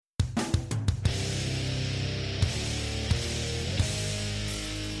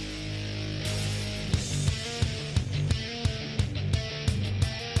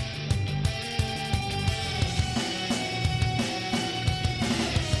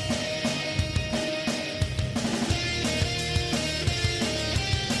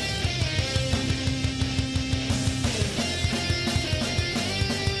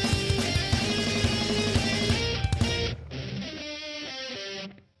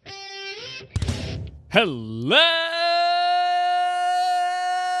Hello,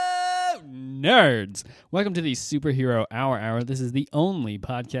 nerds. Welcome to the Superhero Hour. This is the only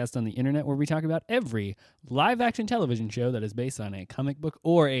podcast on the internet where we talk about every live-action television show that is based on a comic book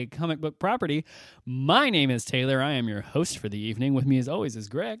or a comic book property. My name is Taylor. I am your host for the evening. With me, as always, is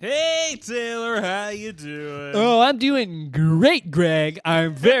Greg. Hey, Taylor. How you doing? Oh, I'm doing great, Greg.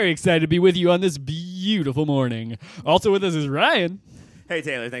 I'm very excited to be with you on this beautiful morning. Also with us is Ryan. Hey,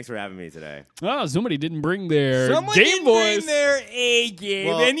 Taylor, thanks for having me today. Oh, somebody didn't bring their Someone Game didn't Boys. bring their A game.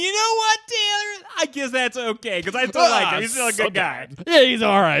 Well- And you know what, Taylor? I guess that's okay, because I still like him. He's still a good guy. Yeah, he's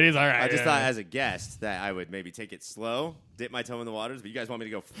all right. I just thought as a guest that I would maybe take it slow, dip my toe in the waters, but you guys want me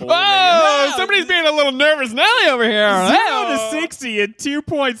to go full Oh, No, somebody's being a little nervous Nelly over here. 0 Oh. to 60 in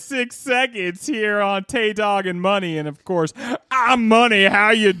 2.6 seconds here on Tay Dog and Money. And, of course, I'm Money. How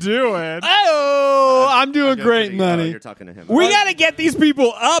you doing? Oh, I'm doing great, money. You're talking to him. We got to get these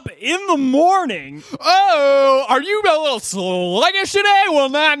people up in the morning. Oh, are you a little sluggish today? Well,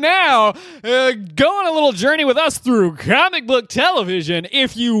 not now. Go on a little journey with us through comic book television,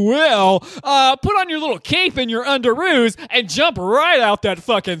 if you will. Put on your little cape and your underoos and jump right out that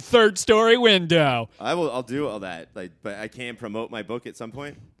fucking third-story window. I'll do all that, but I can promote my book at some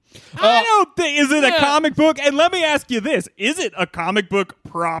point. I don't think. Is it yeah. a comic book? And let me ask you this. Is it a comic book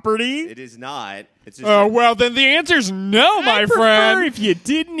property? It is not. It's just Oh, well, then the answer's no, my I prefer friend. if you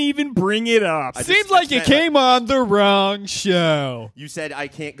didn't even bring it up. Seems like you came on the wrong show. You said I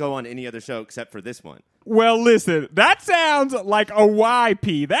can't go on any other show except for this one. Well, listen, that sounds like a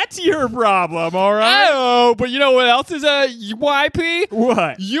YP. That's your problem, all right? Oh, but you know what else is a YP?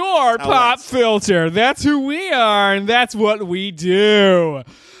 What? Your pop else? filter. That's who we are, and that's what we do.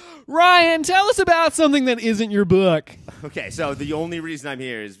 Ryan, tell us about something that isn't your book. Okay, so the only reason I'm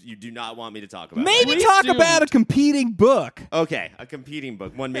here is you do not want me to talk about Maybe it. Please talk do. about a competing book. Okay, a competing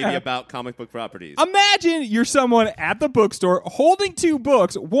book, one maybe Yeah. about comic book properties. Imagine you're someone at the bookstore holding two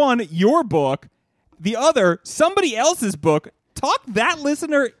books. One, your book. The other, somebody else's book. Talk that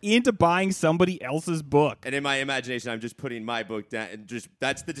listener into buying somebody else's book. And in my imagination, I'm just putting my book down. And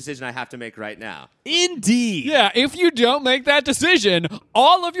that's the decision I have to make right now. Indeed. Yeah, if you don't make that decision,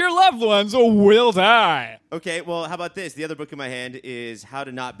 all of your loved ones will die. Okay, well, how about this? The other book in my hand is How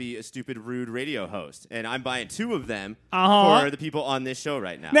to Not Be a Stupid, Rude Radio Host. And I'm buying two of them Uh-huh. for the people on this show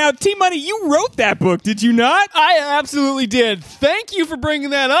right now. Now, T-Money, you wrote that book, did you not? I absolutely did. Thank you for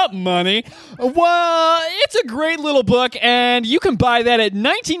bringing that up, Money. Well, it's a great little book, and you can buy that at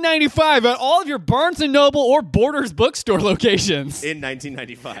 $19.95 at all of your Barnes & Noble or Borders bookstore locations. In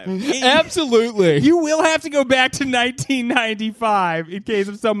 1995. Absolutely. You will have to go back to 1995 in case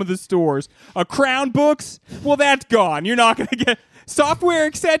of some of the stores. Crown Books, well, that's gone. You're not going to get Software,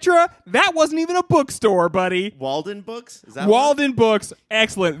 etc. That wasn't even a bookstore, buddy. Walden Books? Is that Walden Books,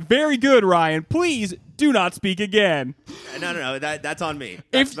 excellent. Very good, Ryan. Please do not speak again. one? No. That's on me.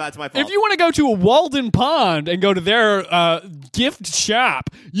 That's my fault. If you want to go to a Walden Pond and go to their gift shop,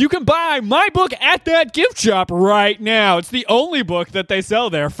 you can buy my book at that gift shop right now. It's the only book that they sell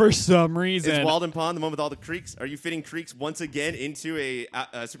there for some reason. Is Walden Pond the one with all the creeks? Are you fitting creeks once again into a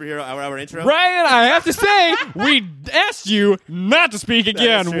superhero hour intro? Ryan, I have to say, we asked you not to speak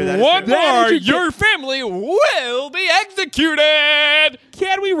again. true, that is One true. That more, is true. your family will be executed.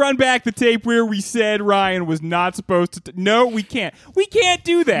 Can we run back the tape where we said Ryan was not supposed to? No, we can't. We can't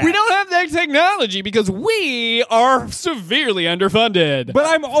do that. We don't have that technology because we are severely underfunded. But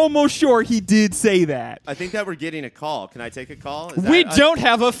I'm almost sure he did say that. I think that we're getting a call. Can I take a call? We don't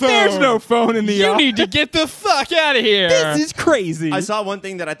have a phone. There's no phone in the You office. need to get the fuck out of here. This is crazy. I saw one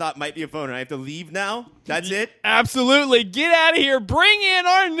thing that I thought might be a phone, and I have to leave now. That's it. Absolutely. Get out of here. Bring in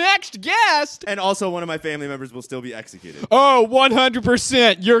our next guest. And also, one of my family members will still be executed. Oh,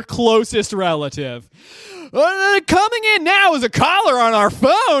 100%. Your closest relative. Coming in now is a caller on our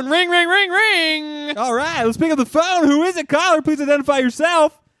phone. Ring, ring, ring, ring. All right, let's pick up the phone. Who is it, caller? Please identify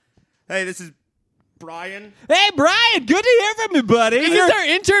yourself. Hey, this is Brian. Hey, Brian. Good to hear from you, buddy. Is this our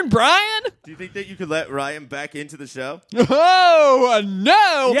intern, Brian? Do you think that you could let Ryan back into the show? Oh,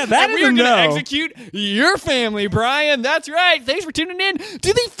 no. Yeah, that and is we are a going to no. execute your family, Brian. That's right. Thanks for tuning in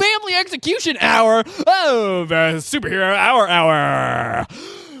to the Family Execution Hour of Superhero Hour.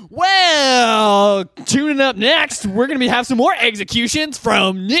 Well, tuning up next, we're going to have some more executions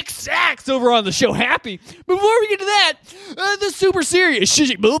from Nick Sachs over on the show Happy. Before we get to that, the super serious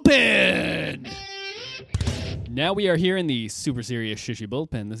Shishi Bullpen. Now we are here in the super serious Shishi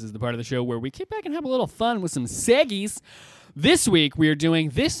Bullpen. This is the part of the show where we kick back and have a little fun with some seggies. This week we are doing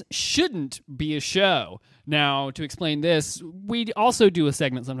This Shouldn't Be a Show. Now, to explain this, we also do a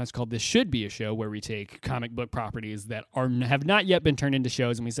segment sometimes called This Should Be a Show, where we take comic book properties that have not yet been turned into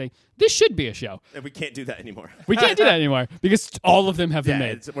shows, and we say, this should be a show. And we can't do that anymore. We can't do that anymore because all of them have been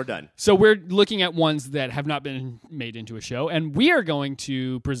made. We're done. So we're looking at ones that have not been made into a show, and we are going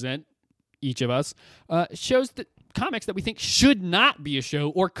to present, each of us, comics that we think should not be a show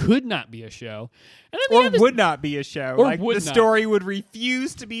or could not be a show. And then Or would not be a show. Or Like would the not. story would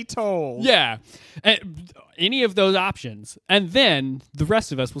refuse to be told. Yeah. And any of those options. And then the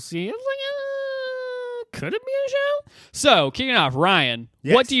rest of us will see, could it be a show? So, kicking off, Ryan,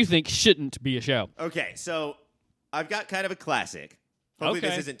 Yes. what do you think shouldn't be a show? Okay, so I've got kind of a classic. Hopefully Okay.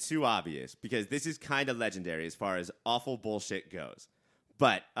 this isn't too obvious because this is kind of legendary as far as awful bullshit goes.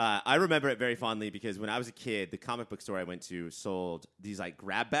 But I remember it very fondly because when I was a kid, the comic book store I went to sold these like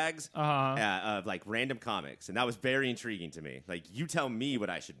grab bags of like random comics, and that was very intriguing to me. Like, you tell me what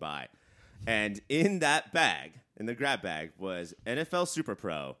I should buy. And in that bag, in the grab bag, was NFL Super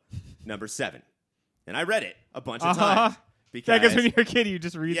Pro number 7, and I read it a bunch of times because Because when you're a kid, you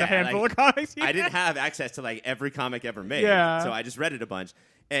just read the handful of comics. I didn't have access to like every comic ever made, so I just read it a bunch,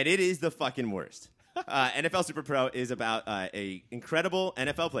 and it is the fucking worst. NFL Super Pro is about a incredible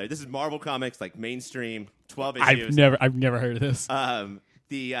NFL player. This is Marvel Comics, like mainstream, 12 issues. I've never heard of this.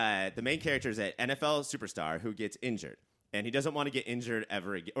 The main character is an NFL superstar who gets injured, and he doesn't want to get injured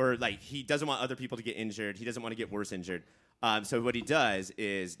ever again, or like he doesn't want other people to get injured. He doesn't want to get worse injured. So what he does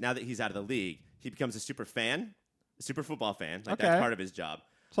is, now that he's out of the league, he becomes a super football fan. Like, that's part of his job.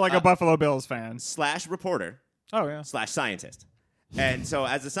 So like a Buffalo Bills fan. / reporter Oh, yeah. / scientist. And so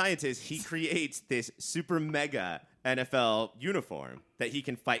as a scientist, he creates this super mega NFL uniform that he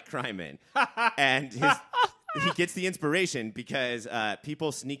can fight crime in. And he gets the inspiration because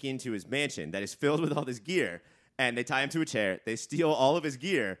people sneak into his mansion that is filled with all this gear, and they tie him to a chair. They steal all of his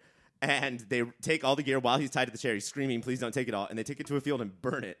gear, and they take all the gear while he's tied to the chair. He's screaming, please don't take it all. And they take it to a field and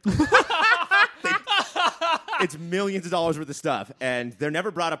burn it. It's millions of dollars worth of stuff, and they're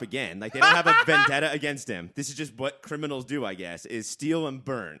never brought up again. Like, they don't have a vendetta against him. This is just what criminals do, I guess, is steal and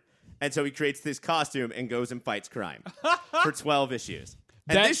burn. And so he creates this costume and goes and fights crime for 12 issues.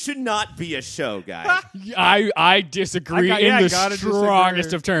 And this should not be a show, guys. I disagree in the gotta strongest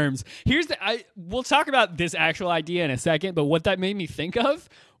disagree. of terms. We'll talk about this actual idea in a second, but what that made me think of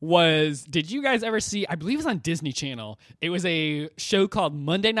was, did you guys ever see, I believe it was on Disney Channel, it was a show called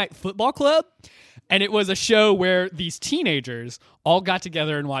Monday Night Football Club, and it was a show where these teenagers all got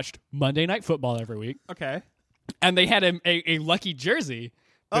together and watched Monday Night Football every week, Okay. and they had a lucky jersey.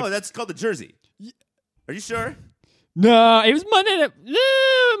 Oh, that's called the jersey. Are you sure? No, it was Monday Night,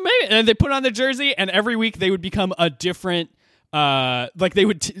 maybe, and they put on the jersey, and every week they would become a different, like they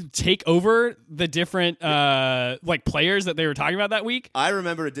would take over the different like players that they were talking about that week. I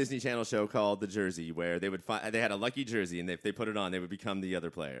remember a Disney Channel show called The Jersey where they had a lucky jersey, and if they put it on, they would become the other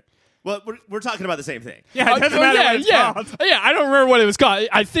player. Well, we're talking about the same thing. Yeah, it doesn't matter what it's called. Yeah, I don't remember what it was called.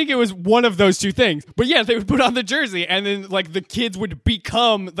 I think it was one of those two things. But yeah, they would put on the jersey, and then like the kids would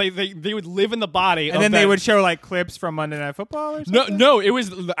become they would live in the body, And then they would show like clips from Monday Night Football or something? No, it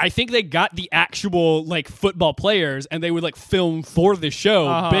was. I think they got the actual like football players, and they would like film for the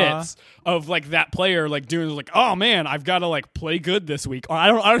show bits of like that player like doing like, oh man, I've got to like play good this week. Or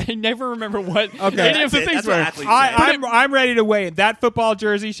I never remember what any of the things That's what were. athletes say. I'm ready to wait. That football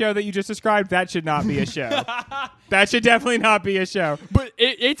jersey show that you just described, that should not be a show. That should definitely not be a show. But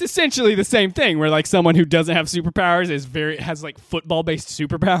it's essentially the same thing, where like someone who doesn't have superpowers has like football based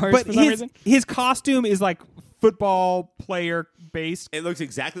superpowers. But for some reason. his costume is like football player based. It looks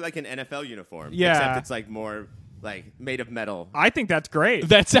exactly like an NFL uniform, Yeah. except it's like more like made of metal. I think that's great.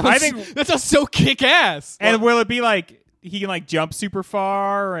 That sounds so kick ass. And will it be like he can like jump super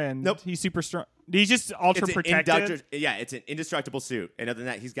far and Nope. he's super strong? He's just ultra protected. It's an indestructible suit, and other than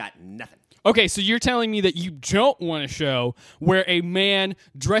that, he's got nothing. Okay, so you're telling me that you don't want a show where a man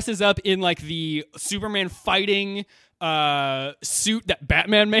dresses up in like the Superman fighting suit that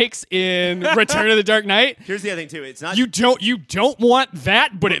Batman makes in Return of the Dark Knight? Here's the other thing too. It's not You don't want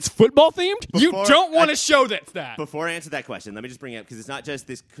that, but it's football themed? You don't want a show that's that. Before I answer that question, let me just bring it up because it's not just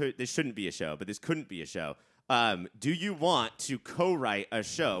this shouldn't be a show, but this couldn't be a show. Do you want to co-write a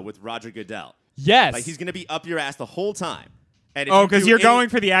show with Roger Goodell? Yes. Like, he's going to be up your ass the whole time. And if Oh, you because do you're any- going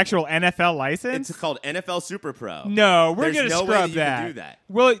for the actual NFL license? It's called NFL Super Pro. No, we're There's gonna no way scrub that you that. can do that.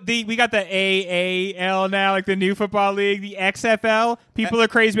 Well, we got the AAL now, like the new football league, the XFL. People are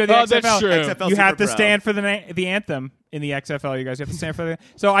crazy about the Oh, XFL. that's true. XFL You have Super to Pro. stand for the anthem in the XFL. You guys have to stand for that.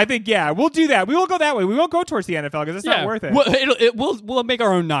 So I think, yeah, we'll do that. We will go that way. We won't go towards the NFL because it's not worth it. We'll make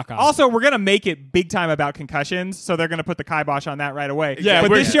our own knockoff. Also, we're going to make it big time about concussions, so they're going to put the kibosh on that right away. Yeah,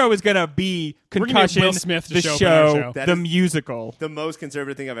 but this show is going to be Concussion, Will Smith to the show up in our show. the musical. The most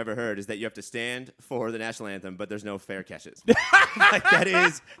conservative thing I've ever heard is that you have to stand for the national anthem, but there's no fair catches. Like, that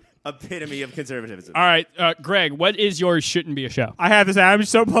is epitome of conservatism. All right, Greg, what is your shouldn't be a show? I have to say, I'm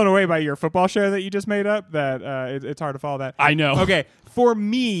so blown away by your football show that you just made up that it's hard to follow that. I know. Okay, for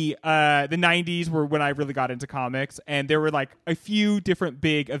me, the 90s were when I really got into comics, and there were like a few different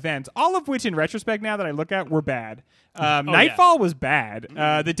big events, all of which in retrospect now that I look at were bad. Nightfall was bad.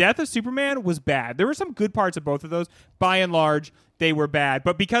 The death of Superman was bad. There were some good parts of both of those. By and large, they were bad.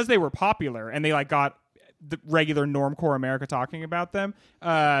 But because they were popular and they like got the regular normcore America talking about them,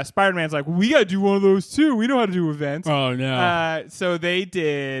 Spider-Man's like, we got to do one of those too. We know how to do events. Oh, no. So they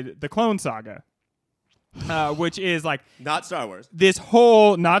did the Clone Saga, which is like Not Star Wars.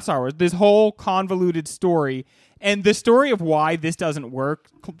 not Star Wars, this whole convoluted story. And the story of why this doesn't work,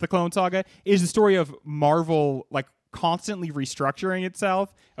 the Clone Saga, is the story of Marvel like constantly restructuring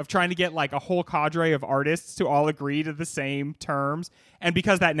itself, of trying to get like a whole cadre of artists to all agree to the same terms. And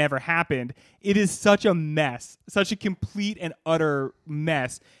because that never happened, it is such a mess, such a complete and utter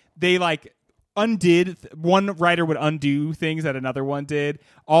mess. They like undid, one writer would undo things that another one did.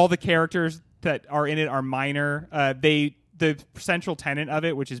 All the characters that are in it are minor. The central tenet of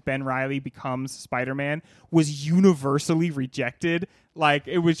it, which is Ben Reilly becomes Spider-Man, was universally rejected. Like,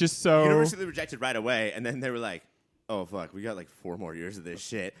 it was just so... Universally rejected right away, and then they were like, oh, fuck, we got like 4 more years of this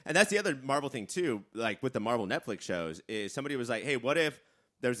shit. And that's the other Marvel thing, too, like with the Marvel Netflix shows, is somebody was like, hey, what if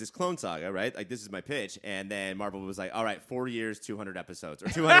there's this Clone Saga, right? Like, this is my pitch. And then Marvel was like, all right, 4 years, 200 episodes, or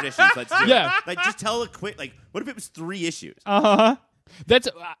 200 issues, let's do it. Like, just tell a quick, like, what if it was 3 issues? Uh-huh. That's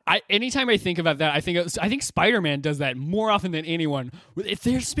anytime I think about that, I think Spider-Man does that more often than anyone.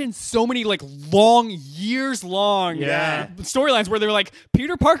 There's been so many like years long storylines where they're like,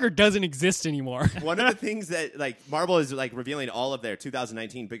 Peter Parker doesn't exist anymore. One of the things that like Marvel is like revealing all of their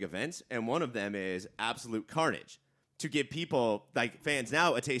 2019 big events, and one of them is Absolute Carnage, to give people, like fans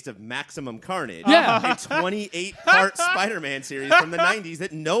now, a taste of Maximum Carnage. Yeah. A 28-part Spider-Man series from the 90s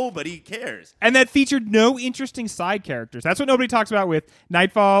that nobody cares. And that featured no interesting side characters. That's what nobody talks about with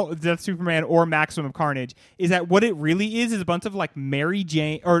Nightfall, Death of Superman, or Maximum Carnage, is that what it really is a bunch of like Mary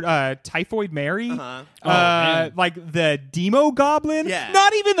Jane, or Typhoid Mary, like the Demo Goblin. Yeah.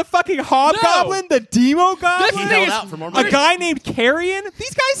 Not even the fucking Hobgoblin, the Demo Goblin. He held out for more A money. guy named Carrion.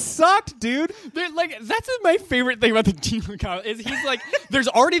 These guys sucked, dude. They're like, that's my favorite thing about the Demon Goblin is he's like, there's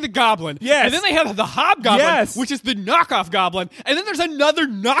already the Goblin, Yes. and then they have the Hobgoblin, Yes. which is the knockoff Goblin, and then there's another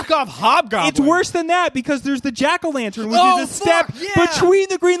knockoff Hobgoblin. It's worse than that because there's the Jack-o'-lantern, which Oh, is a step fuck, yeah. between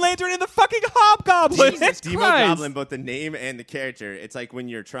the Green Lantern and the fucking Hobgoblin. Jesus Demo Christ. Goblin, both the name and the character. It's like when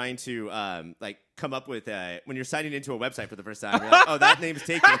you're trying to like come up with when you're signing into a website for the first time. You're like, oh, that name's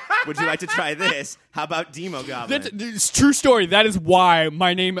taken. Would you like to try this? How about Demo Goblin? It's true story. That is why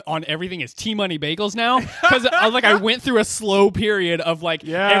my name on everything is T Money Bagels now, because like I went through a slow period of like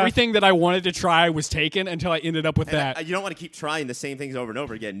everything that I wanted to try was taken until I ended up with that. You don't want to keep trying the same things over and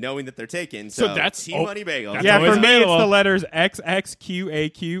over again, knowing that they're taken. So So, that's- T Money Bagels. that's Yeah, always for me, available. it's the letters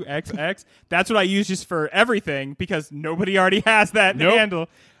XXQAQXX. That's what I use just for everything because nobody already has that Nope. handle.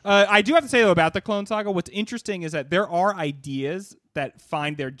 I do have to say, though, about the Clone Saga, what's interesting is that there are ideas that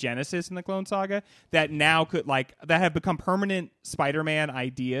find their genesis in the Clone Saga that now that have become permanent Spider-Man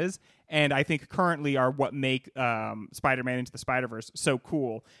ideas, and I think currently are what make Spider-Man Into the Spider-Verse so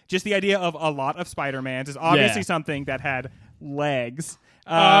cool. Just the idea of a lot of Spider-Mans is obviously something that had legs.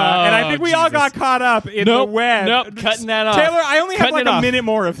 And I think we all Jesus. got caught up in the web. Nope, cutting that off. Taylor, I only have Cutting like it a off. minute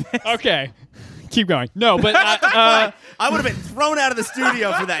more of this. Okay, keep going. No, but I would have been thrown out of the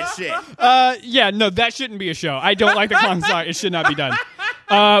studio for that shit. yeah, no, that shouldn't be a show. I don't like the Clone Saga. It should not be done.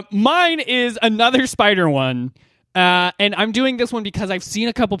 Mine is another Spider one. And I'm doing this one because I've seen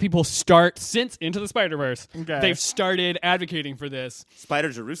a couple people start since Into the Spider-Verse. Okay. They've started advocating for this.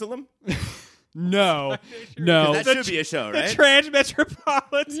 Spider Jerusalem? No. That should be a show, right?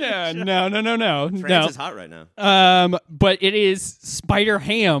 Transmetropolitan. Yeah, no. Trans is hot right now. But it is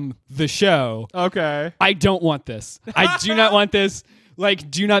Spider-Ham, the show. Okay. I don't want this. I do not want this.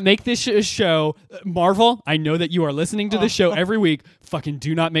 Like, do not make this a show. Marvel, I know that you are listening to this show every week. Fucking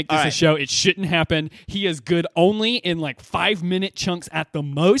do not make this All a right. show. It shouldn't happen. He is good only in like 5-minute chunks at the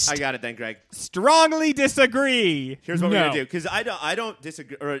most. I got it then, Greg. Strongly disagree. Here's what we're No. gonna do, because I don't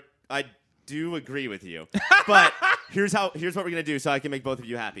disagree, or I do agree with you. But here's what we're gonna do, so I can make both of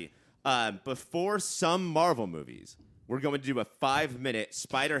you happy. Before some Marvel movies, we're going to do a 5-minute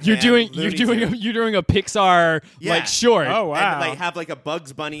Spider-Ham You're doing Looney Tunes. a Pixar Yeah. like short. Oh, wow. And like have like a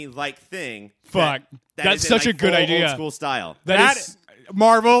Bugs Bunny like thing. Fuck. that That's is such in, a like, good full idea. Old school style. That is.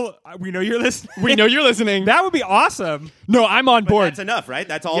 Marvel, we know you're listening. We know you're listening. That would be awesome. No, I'm on But board. that's enough, right?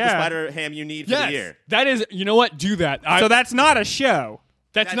 That's all the Yeah. Spider-Ham you need for the year. That is. You know what? Do that. So that's not a show,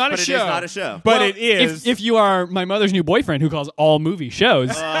 that's not a but show. It is not a show. but Well, it is. If you are my mother's new boyfriend who calls all movie shows.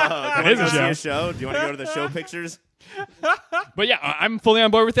 Do you want is to a go see show. a show? Do you want to go to the show pictures? But yeah, I'm fully on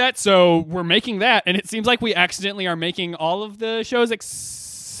board with that. So we're making that, and it seems like we accidentally are making all of the shows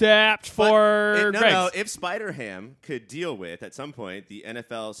except for No, Greg's. if Spider-Ham could deal with, at some point, the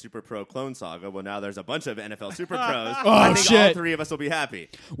NFL Super Pro Clone Saga, well, now there's a bunch of NFL Super Pros. I think all shit. 3 of us will be happy.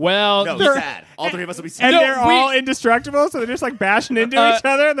 Well, No, you're- sad. All 3 of us will be and sad. No, they're we- all indestructible, so they're just like bashing into each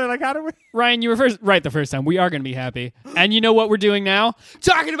other, and they're like, how do we? Ryan, you were right the first time. We are going to be happy. And you know what we're doing now?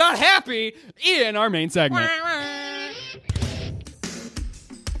 Talking about happy in our main segment.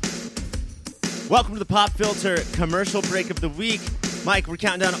 Welcome to the Pop Filter commercial break of the week. Mike, we're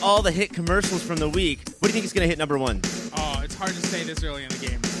counting down all the hit commercials from the week. What do you think is going to hit number 1? Oh, it's hard to say this early in the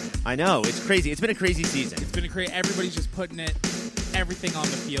game. I know. It's crazy. It's been a crazy season. It's been a great. Everybody's just putting everything on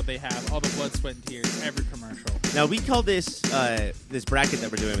the field. They have all the blood, sweat, and tears. Every commercial. Now, we call this this bracket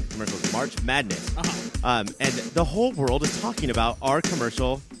that we're doing with commercials March Madness. Uh-huh. And the whole world is talking about our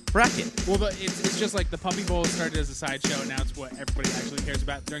commercial bracket. Well, it's just like the Puppy Bowl started as a sideshow, and now it's what everybody actually cares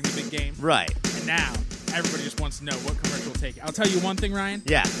about during the big game. Right. And now everybody just wants to know what commercial will take. I'll tell you one thing, Ryan.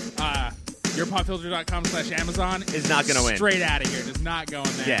 Yeah. YourPopFilter.com/Amazon Is not gonna win. Straight out of here. Does not go in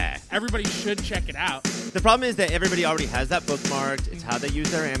there. Yeah. Everybody should check it out. The problem is that everybody already has that bookmarked. It's how they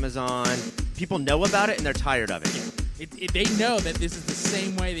use their Amazon. People know about it, and they're tired of it. They know that this is the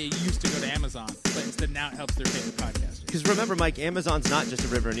same way they used to go to Amazon, but instead now it helps their favorite podcasters. Because remember, Mike, Amazon's not just a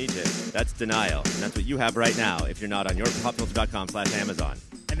river in Egypt. That's denial. And that's what you have right now if you're not on yourpopfilter.com/Amazon.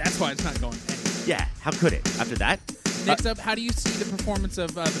 And that's why it's not going anywhere. Yeah, how could it? After that? Next up, how do you see the performance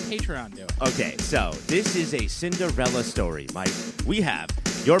of the Patreon doing? Okay, so this is a Cinderella story, Mike. We have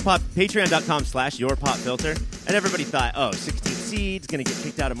patreon.com/yourpopfilter, and everybody thought, 16 seeds, going to get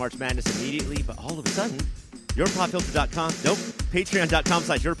kicked out of March Madness immediately, but all of a sudden,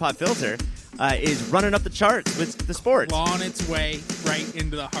 patreon.com/yourpopfilter is running up the charts with the sports. Clawing its way right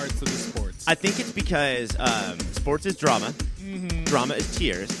into the hearts of the sports. I think it's because sports is drama, drama is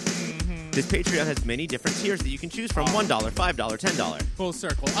tiers. This Patreon has many different tiers that you can choose from: $1, $5, $10. Full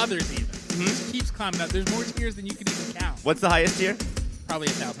circle. Others even. It just keeps climbing up. There's more tiers than you can even count. What's the highest tier? Probably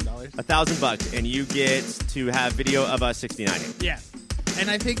 $1,000. $1,000, and you get to have video of us 69ing. Yeah.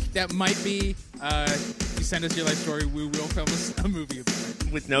 And I think that might be, you send us your life story, we will film a movie about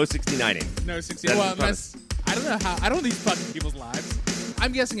it. With no 69ing. No 60. That's Well, the premise. unless, I don't know how, I don't know these fucking people's lives.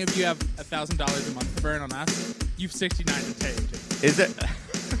 I'm guessing if you have $1,000 a month to burn on us, you've 69 a day or two. Is there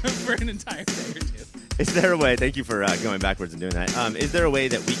For an entire day or two. is there a way? Thank you for going backwards and doing that. Is there a way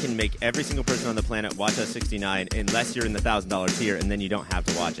that we can make every single person on the planet watch us 69 unless you're in the $1,000 tier, and then you don't have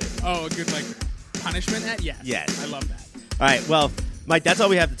to watch it? Oh, a good, like, punishment at? Yes. Yes. I love that. All right. Well, Mike, that's all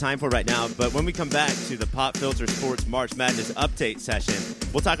we have the time for right now. But when we come back to the Pop Filter Sports March Madness update session,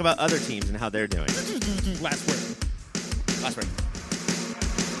 we'll talk about other teams and how they're doing. Last word. Last word.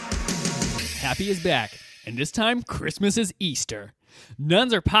 Happy is back, and this time Christmas is Easter.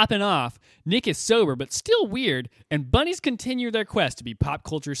 Nuns are popping off, Nick is sober but still weird, and bunnies continue their quest to be pop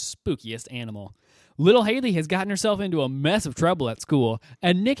culture's spookiest animal. Little Haley has gotten herself into a mess of trouble at school,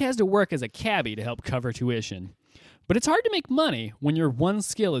 and Nick has to work as a cabbie to help cover tuition. But it's hard to make money when your one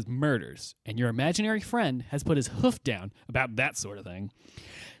skill is murders, and your imaginary friend has put his hoof down about that sort of thing.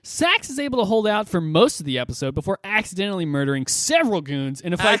 Sax is able to hold out for most of the episode before accidentally murdering several goons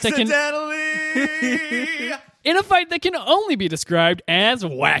in a fight that can only be described as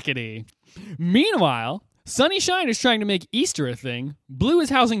wackety. Meanwhile, Sunnyshine is trying to make Easter a thing, Blue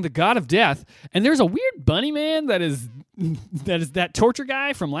is housing the god of death, and there's a weird bunny man that is that torture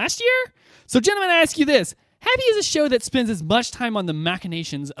guy from last year. So gentlemen, I ask you this. Happy is a show that spends as much time on the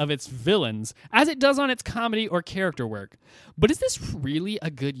machinations of its villains as it does on its comedy or character work. But is this really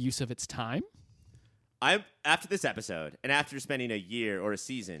a good use of its time? After this episode, and after spending a year or a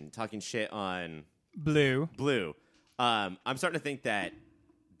season talking shit on Blue. I'm starting to think that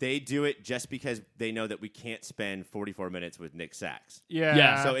they do it just because they know that we can't spend 44 minutes with Nick Sax.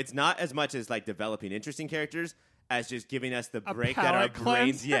 Yeah. So it's not as much as like developing interesting characters as just giving us the break that palate our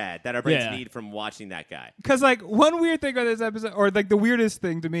brains, cleanse. that our brains Yeah. need from watching that guy. Because, like, one weird thing on this episode, or, like, the weirdest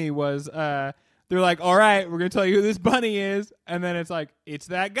thing to me was they're like, all right, we're going to tell you who this bunny is. And then it's like, it's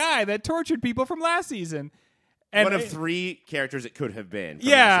that guy that tortured people from last season. And one of 3 characters it could have been. From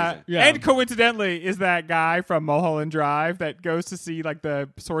last Yeah. season. Yeah. And coincidentally is that guy from Mulholland Drive that goes to see like the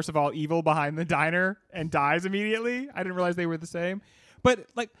source of all evil behind the diner and dies immediately. I didn't realize they were the same. But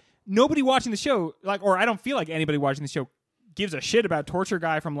like nobody watching the show, like, or I don't feel like anybody watching the show gives a shit about Torture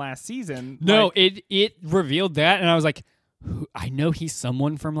Guy from last season. No, Like, it revealed that, and I was like, I know he's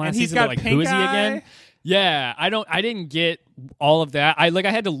someone from last And he's season, got but like, pink who is he eye? again? Yeah, I didn't get all of that. I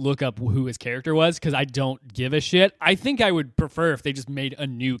had to look up who his character was because I don't give a shit. I think I would prefer if they just made a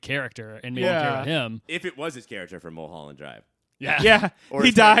new character and made Yeah. him. If it was his character from Mulholland Drive. Yeah, yeah, Or he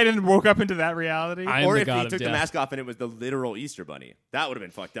his died and woke up into that reality. I'm Or the if god he of took the death. mask off and it was the literal Easter Bunny. That would have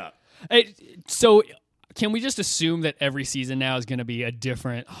been fucked up. So, can we just assume that every season now is going to be a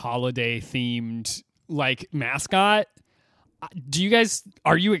different holiday themed like mascot? Do you guys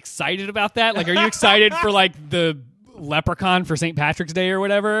are you excited about that? Like, are you excited for like the leprechaun for St. Patrick's Day or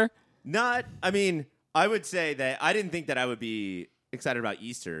whatever? I mean, I would say that I didn't think that I would be excited about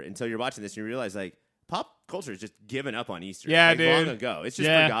Easter until you're watching this and you realize, like, pop culture is just given up on Easter. Yeah, like, dude. long ago. It's just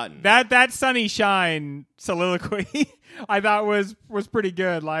Yeah. forgotten. That Sunny Shine soliloquy I thought was pretty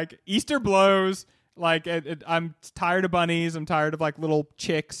good. Like Easter blows. Like I'm tired of bunnies. I'm tired of like little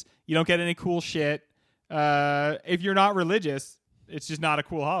chicks. You don't get any cool shit. If you're not religious, it's just not a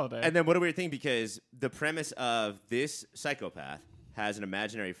cool holiday. And then what a weird thing, because the premise of this psychopath has an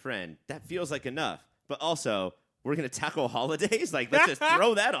imaginary friend, that feels like enough. But also, we're going to tackle holidays? Like, let's just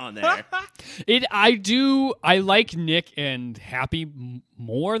throw that on there. I like Nick and Happy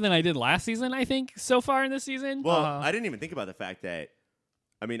more than I did last season, I think, so far in this season. Well, I didn't even think about the fact that,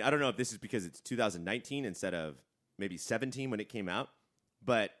 I mean, I don't know if this is because it's 2019 instead of maybe 17 when it came out,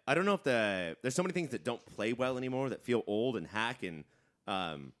 but I don't know if there's so many things that don't play well anymore that feel old and hack and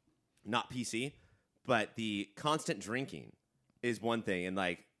not PC, but the constant drinking is one thing, and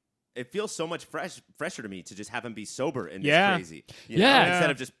like, it feels so much fresher to me to just have him be sober and this crazy. You know, Yeah.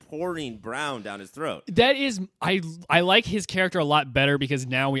 instead of just pouring brown down his throat. That is, I like his character a lot better because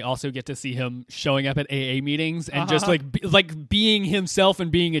now we also get to see him showing up at AA meetings and just like being himself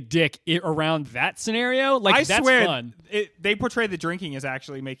and being a dick around that scenario. Like, I that's swear, fun. they portray the drinking as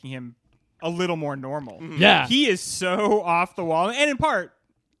actually making him a little more normal. Yeah. He is so off the wall, and in part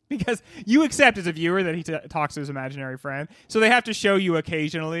because you accept as a viewer that he talks to his imaginary friend, so they have to show you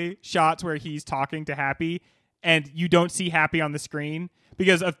occasionally shots where he's talking to Happy, and you don't see Happy on the screen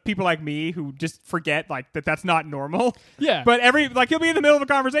because of people like me who just forget like that's not normal. Yeah. But he'll be in the middle of a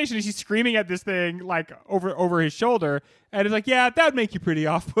conversation and she's screaming at this thing like over his shoulder, and it's like, yeah, that would make you pretty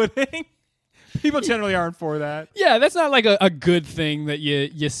off-putting. People generally aren't for that. Yeah, that's not like a good thing that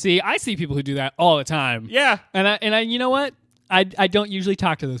you see. I see people who do that all the time. Yeah. And I you know what? I don't usually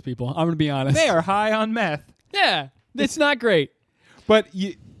talk to those people. I'm going to be honest. They are high on meth. Yeah. It's not great. But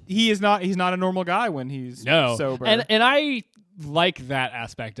he's not a normal guy when he's sober. And I like that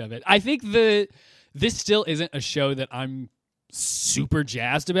aspect of it. I think this still isn't a show that I'm super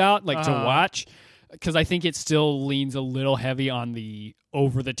jazzed about, like to watch, because I think it still leans a little heavy on the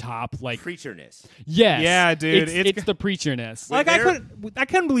over the top, like Preacherness. yes, Yeah, dude, it's the preacherness. like I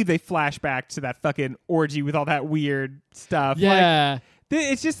couldn't believe they flash back to that fucking orgy with all that weird stuff. Yeah. Like,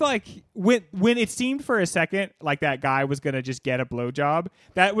 it's just like when it seemed for a second like that guy was gonna just get a blowjob.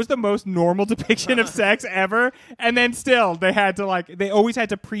 That was the most normal depiction of sex ever. And then still they always had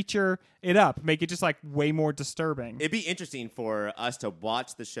to preacher it up, make it just like way more disturbing. It'd be interesting for us to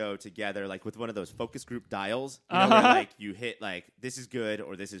watch the show together, like with one of those focus group dials, where like you hit like this is good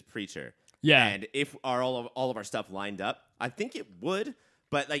or this is preacher. Yeah. And if all of our stuff lined up, I think it would.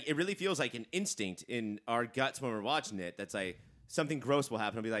 But like it really feels like an instinct in our guts when we're watching it. That's like something gross will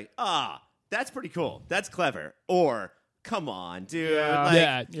happen. I'll be like, that's pretty cool. That's clever. Or come on, dude. Yeah. Like,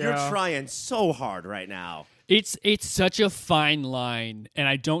 Yeah. you're Yeah. trying so hard right now. It's such a fine line, and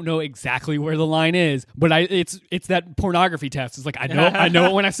I don't know exactly where the line is, but it's that pornography test. It's like I know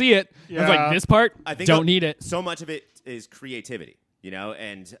it when I see it. Yeah. It's like this part, I think don't need it. So much of it is creativity, you know.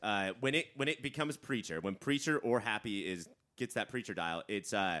 And when it becomes preacher, when preacher or Happy gets that preacher dial, it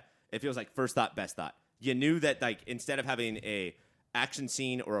feels like first thought, best thought. You knew that like instead of having a action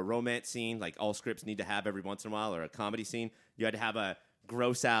scene or a romance scene like all scripts need to have every once in a while, or a comedy scene, you had to have a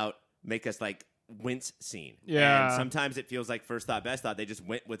gross out, make us like wince scene. Yeah. And sometimes it feels like first thought, best thought. They just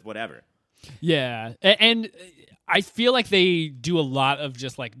went with whatever. Yeah, and I feel like they do a lot of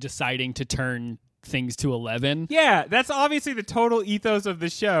just like deciding to turn things to 11. Yeah, that's obviously the total ethos of the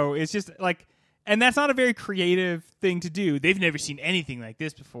show. It's just like, and that's not a very creative thing to do. They've never seen anything like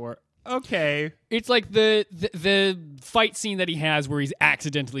this before. Okay. It's like the fight scene that he has where he's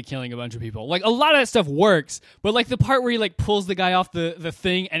accidentally killing a bunch of people. Like a lot of that stuff works, but like the part where he like pulls the guy off the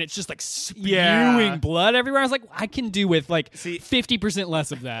thing and it's just like spewing blood everywhere. I was like, I can do with like 50%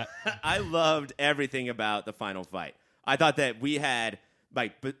 less of that. I loved everything about the final fight. I thought that we had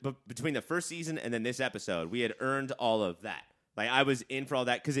like between the first season and then this episode, we had earned all of that. Like I was in for all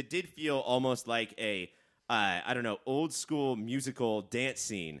that because it did feel almost like a I don't know, old school musical dance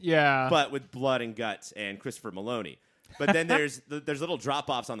scene. Yeah. But with blood and guts and Christopher Maloney. But then there's little drop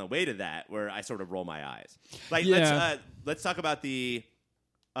offs on the way to that where I sort of roll my eyes. Like let's talk about the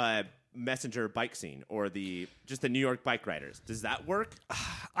messenger bike scene or just the New York bike riders. Does that work?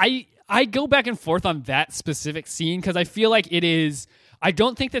 I go back and forth on that specific scene because I feel like it is. I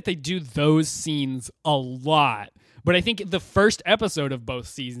don't think that they do those scenes a lot. But I think the first episode of both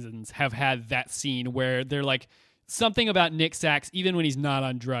seasons have had that scene where they're like something about Nick Sachs, even when he's not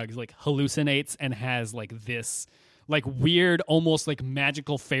on drugs, like hallucinates and has like this like weird, almost like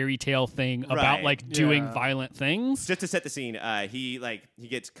magical fairy tale thing about like doing violent things. Just to set the scene, he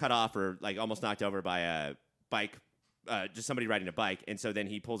gets cut off or like almost knocked over by a bike, just somebody riding a bike, and so then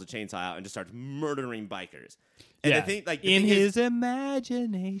he pulls a chainsaw out and just starts murdering bikers. And I think like in his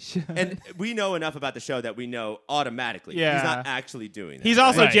imagination, and we know enough about the show that we know automatically he's not actually doing that. He's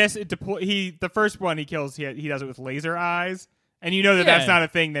also just the first one he kills. He does it with laser eyes, and you know that that's not a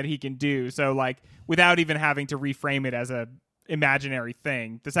thing that he can do. So like without even having to reframe it as a imaginary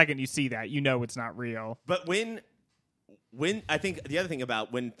thing, the second you see that, you know it's not real. But when I think the other thing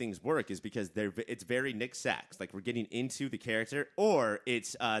about when things work is because it's very Nick Sachs. Like we're getting into the character, or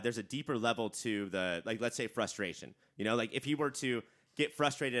it's there's a deeper level to the like let's say frustration. You know, like if he were to get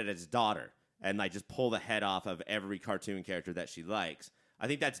frustrated at his daughter and like just pull the head off of every cartoon character that she likes, I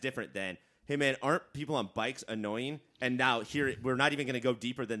think that's different than hey man, aren't people on bikes annoying? And now here we're not even going to go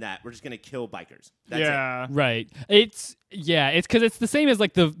deeper than that. We're just going to kill bikers. That's it. Right. It's because it's the same as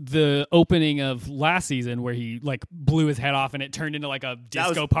like the opening of last season where he like blew his head off and it turned into like a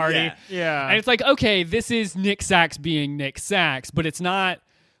disco party. Yeah. And it's like, okay, this is Nick Sachs being Nick Sachs, but it's not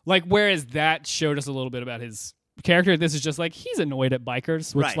like whereas that showed us a little bit about his character. This is just like he's annoyed at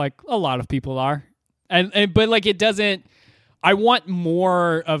bikers, which like a lot of people are. And but like it doesn't. I want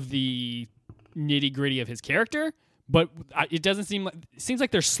more of the nitty gritty of his character, but it doesn't seem like it seems like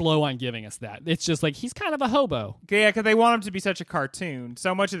they're slow on giving us that. It's just like he's kind of a hobo. Yeah, because they want him to be such a cartoon.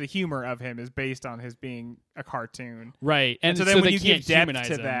 So much of the humor of him is based on his being a cartoon, right? And so then when you give depth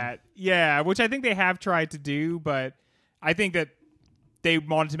to that, which I think they have tried to do, but I think that they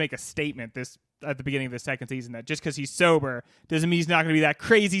wanted to make a statement at the beginning of the second season that just because he's sober doesn't mean he's not going to be that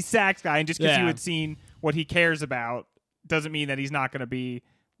crazy sax guy, and just because you had seen what he cares about doesn't mean that he's not going to be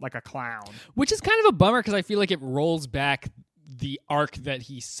like a clown. Which is kind of a bummer because I feel like it rolls back the arc that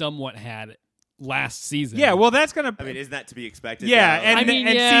he somewhat had last season. Yeah, well, that's going to... I mean, isn't that to be expected?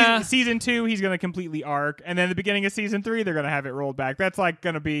 Yeah, season 2, he's going to completely arc, and then the beginning of season 3, they're going to have it rolled back. That's like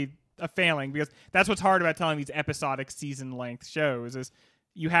going to be a failing because that's what's hard about telling these episodic season-length shows is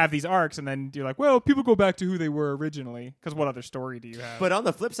you have these arcs, and then you're like, well, people go back to who they were originally, because what other story do you have? But on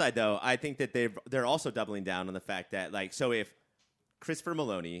the flip side, though, I think that they're also doubling down on the fact that, like, so if Christopher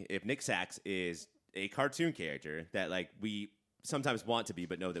Maloney, if Nick Sachs is a cartoon character that, like, we sometimes want to be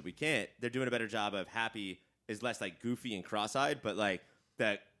but know that we can't, they're doing a better job of Happy is less, like, goofy and cross-eyed, but, like,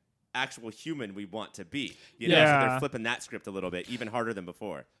 the actual human we want to be. You know? So they're flipping that script a little bit, even harder than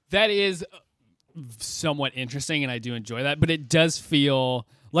before. That is somewhat interesting, and I do enjoy that, but it does feel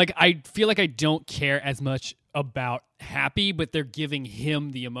like I don't care as much about Happy, but they're giving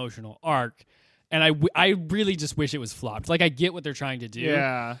him the emotional arc, and I really just wish it was flopped. Like I get what they're trying to do,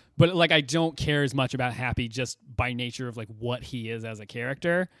 but like I don't care as much about Happy just by nature of like what he is as a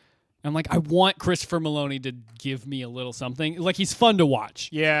character. I'm like, I want Christopher Maloney to give me a little something. Like he's fun to watch.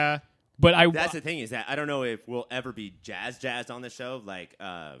 Yeah. But that's the thing is that I don't know if we'll ever be jazzed on the show, like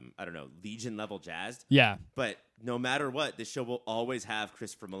I don't know, Legion level jazzed. Yeah. But no matter what, this show will always have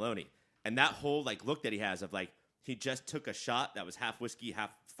Christopher Maloney, and that whole like look that he has of like he just took a shot that was half whiskey, half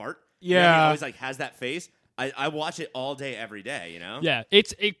fart. Yeah. You know, he always like has that face. I watch it all day, every day. You know. Yeah.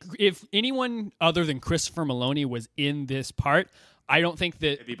 If anyone other than Christopher Maloney was in this part, I don't think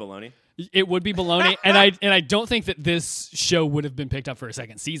that it'd be baloney. It would be baloney, and I don't think that this show would have been picked up for a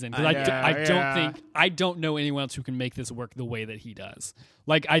second season because I don't know anyone else who can make this work the way that he does.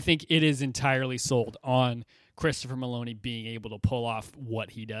 Like I think it is entirely sold on Christopher Maloney being able to pull off what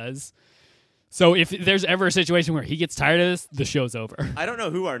he does. So if there's ever a situation where he gets tired of this, the show's over. I don't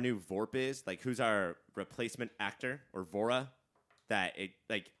know who our new Vorp is. Like who's our replacement actor or Vora?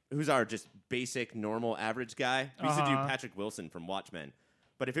 Who's our just basic normal average guy? We used to do Patrick Wilson from Watchmen.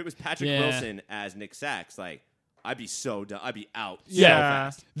 But if it was Patrick Wilson as Nick Sachs, like, I'd be so done. I'd be out so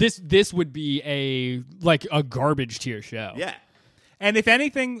fast. This would be a garbage tier show. Yeah. And if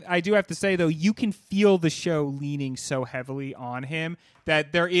anything, I do have to say, though, you can feel the show leaning so heavily on him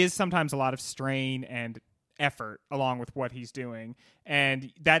that there is sometimes a lot of strain and effort along with what he's doing.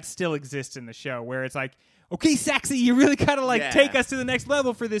 And that still exists in the show where it's like, okay, Saxy, you really got to take us to the next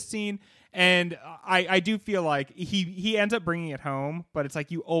level for this scene. And I do feel like he ends up bringing it home, but it's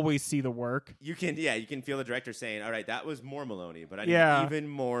like you always see the work. You can feel the director saying, all right, that was more Maloney, but I need even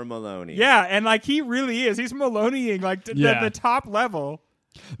more Maloney. Yeah, and like he really is. He's Maloneying like the top level.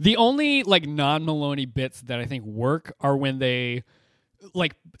 The only like non-Maloney bits that I think work are when they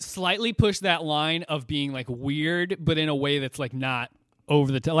like slightly push that line of being like weird, but in a way that's like not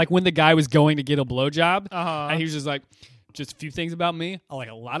over the top. Like when the guy was going to get a blowjob, and he was just like, just a few things about me. I like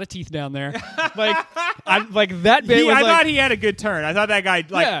a lot of teeth down there. That bit was I thought he had a good turn. I thought that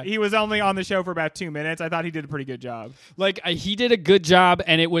guy, he was only on the show for about 2 minutes. I thought he did a pretty good job. He did a good job,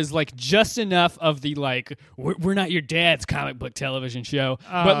 and it was like just enough of the like, we're not your dad's comic book television show,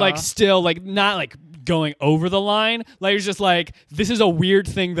 but like still like not like going over the line. Like it's just like, this is a weird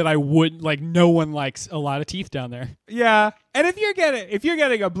thing that I wouldn't like. No one likes a lot of teeth down there. Yeah. And if you're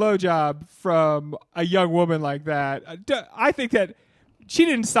getting a blowjob from a young woman like that, I think that she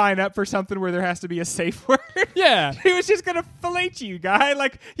didn't sign up for something where there has to be a safe word. Yeah. He was just going to fillet you, guy.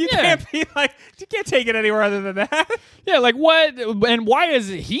 Like, you can't be like, you can't take it anywhere other than that. Yeah, like what? And why does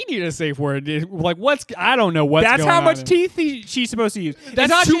he need a safe word? Like, I don't know what's That's going on. how much teeth she's supposed to use.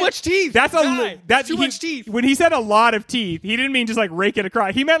 That's too much teeth. That's too much teeth. When he said a lot of teeth, he didn't mean just like rake it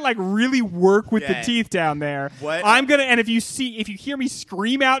across. He meant like really work with the teeth down there. What? And if you hear me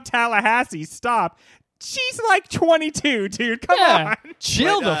scream out Tallahassee, stop. She's like 22, dude. Come on.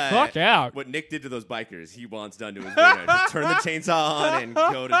 Chill the fuck out. What Nick did to those bikers, he wants done to his winner. Just turn the chainsaw on and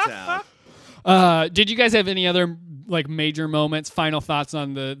go to town. Did you guys have any other like major moments, final thoughts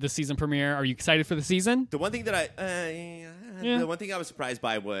on the season premiere? Are you excited for the season? The one thing that the one thing I was surprised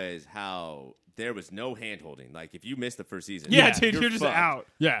by was how there was no hand-holding. Like, if you missed the first season, dude, you're just fucked. out.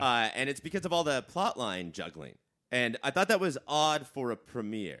 Yeah. And it's because of all the plotline juggling. And I thought that was odd for a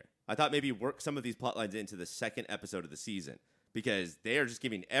premiere. I thought maybe work some of these plot lines into the second episode of the season because they are just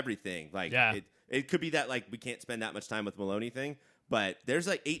giving everything. Like, it could be that, like, we can't spend that much time with Maloney thing, but there's,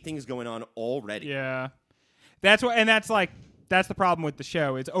 like, 8 things going on already. Yeah. That's the problem with the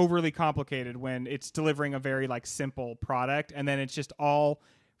show. It's overly complicated when it's delivering a very, like, simple product, and then it's just all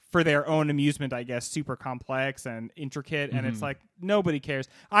for their own amusement, I guess, super complex and intricate, and it's like, nobody cares.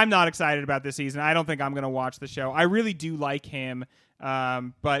 I'm not excited about this season. I don't think I'm going to watch the show. I really do like him.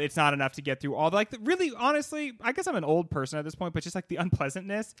 But it's not enough to get through all really, honestly, I guess I'm an old person at this point, but just like the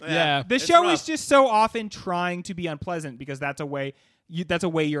unpleasantness. Yeah. The show is just so often trying to be unpleasant because that's a way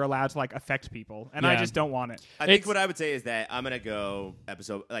you're allowed to like affect people. And I just don't want it. I think what I would say is that I'm going to go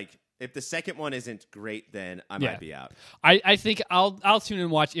episode, like, if the second one isn't great, then I might be out. I think I'll tune in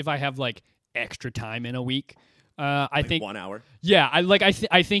and watch if I have like extra time in a week. I think 1 hour. Yeah,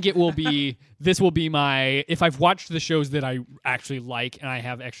 I think it will be. This will be my. If I've watched the shows that I actually like and I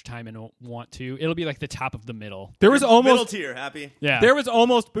have extra time and want to, it'll be like the top of the middle. There was almost middle tier. Happy. Yeah. There was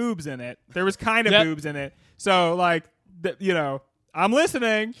almost boobs in it. There was kind of boobs in it. So like, I'm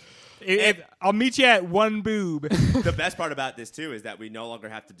listening. I'll meet you at one boob. The best part about this too is that we no longer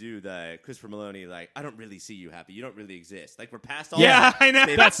have to do the Christopher Maloney, like, I don't really see you happy. You don't really exist. Like, we're past all that. I know.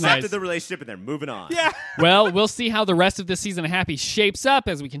 They've That's accepted nice. the relationship and they're moving on. Yeah. Well, we'll see how the rest of this season of Happy shapes up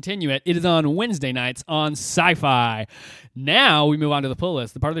as we continue it. It is on Wednesday nights on Sci-Fi. Now we move on to the pull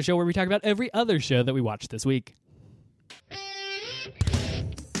list, the part of the show where we talk about every other show that we watched this week.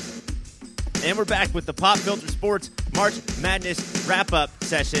 And we're back with the Pop Filter Sports March Madness wrap-up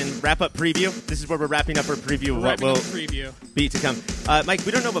session, wrap-up preview. This is where we're wrapping up our preview of what will be to come. Mike,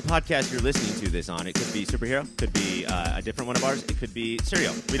 we don't know what podcast you're listening to this on. It could be Superhero, could be a different one of ours. It could be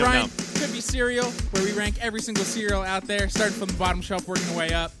Serial. We don't know. Could be Serial, where we rank every single cereal out there, starting from the bottom shelf, working our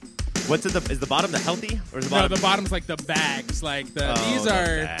way up. What's is the bottom the healthy? Or is the bottom? No, the bottom's like the bags. Like these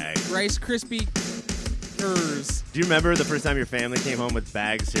are Rice Krispie. Do you remember the first time your family came home with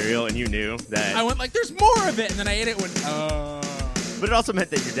bagged cereal and you knew that? I went like, there's more of it, and then I ate it and went, But it also meant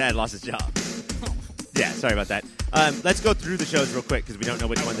that your dad lost his job. Yeah, sorry about that. Let's go through the shows real quick because we don't know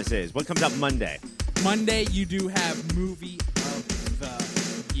which one this is. What comes out Monday? Monday, you do have Movie of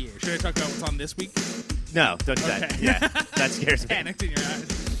the Year. Should I talk about what's on this week? No, don't do that. Yeah, that scares me. Panicked in your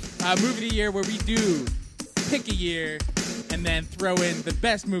eyes. Movie of the Year, where we do pick a year and then throw in the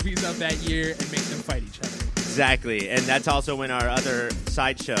best movies of that year and make them fight each other. Exactly, and that's also when our other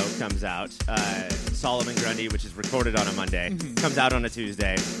sideshow comes out. Solomon Grundy, which is recorded on a Monday, comes out on a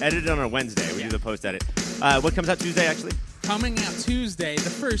Tuesday, edited on a Wednesday. We do the post-edit. What comes out Tuesday, actually? Coming out Tuesday, the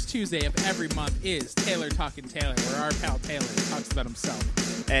first Tuesday of every month, is Taylor Talking Taylor, where our pal Taylor talks about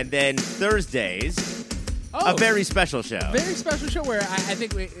himself. And then Thursdays, a very special show. Very special show where I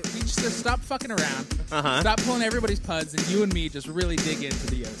think we just stop fucking around, stop pulling everybody's puds, and you and me just really dig into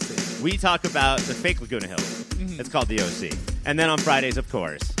the OC. We talk about the fake Laguna Hills. It's called the OC. And then on Fridays, of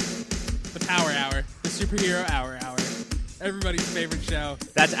course, the Power Hour, the Superhero Hour, everybody's favorite show.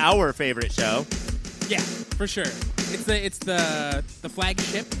 That's our favorite show. Yeah, for sure. It's the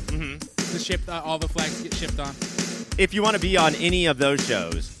flagship. The ship all the flags get shipped on. If you want to be on any of those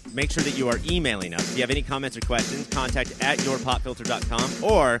shows, make sure that you are emailing us. If you have any comments or questions, contact at yourpopfilter.com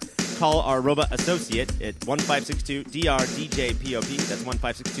or call our robot associate at 1562-DR-DJ-POP. That's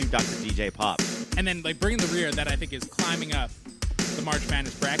 1562 Dr. DJ Pop. And then, bring the rear that I think is climbing up the March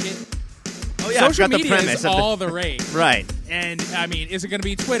Madness bracket. Oh, yeah, Social I forgot media the premise. is all the rage. Right. And, I mean, is it going to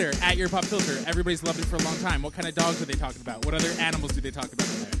be Twitter, at yourpopfilter? Everybody's loved it for a long time. What kind of dogs are they talking about? What other animals do they talk about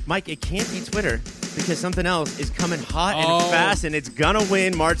in there? Mike, it can't be Twitter because something else is coming hot and fast, and it's going to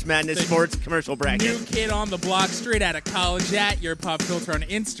win March Madness Sports commercial bracket. New kid on the block, straight out of college, at yourpopfilter on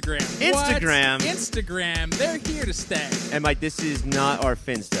Instagram. Instagram. What? Instagram. They're here to stay. And, Mike, this is not our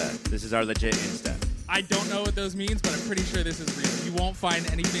Finsta. This is our legit Insta. I don't know what those means, but I'm pretty sure this is real. You won't find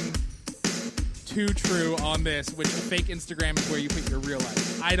anything too true on this, which a fake Instagram is where you put your real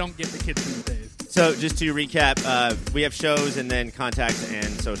life. I don't get the kids these days. So just to recap, we have shows and then contacts and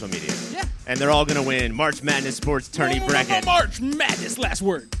social media. Yeah. And they're all going to win March Madness Sports Tourney bracket. March Madness, last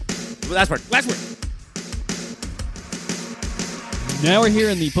word. Last word. Last word. Now we're here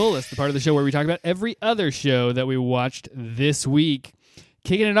in the pull list, the part of the show where we talk about every other show that we watched this week.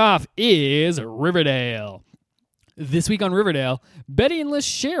 Kicking it off is Riverdale. This week on Riverdale, Betty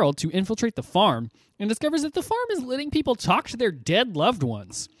enlists Cheryl to infiltrate the farm and discovers that the farm is letting people talk to their dead loved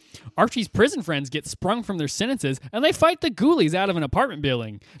ones. Archie's prison friends get sprung from their sentences, and they fight the ghoulies out of an apartment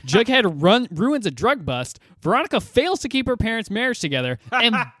building. Jughead ruins a drug bust, Veronica fails to keep her parents' marriage together,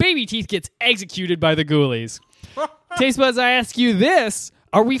 and Baby Teeth gets executed by the ghoulies. Taste Buds, I ask you this.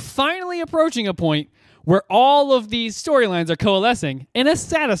 Are we finally approaching a point where all of these storylines are coalescing in a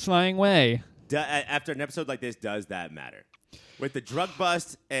satisfying way? After an episode like this, does that matter? With the drug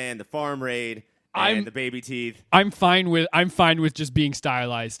bust and the farm raid and the Baby Teeth. I'm fine with just being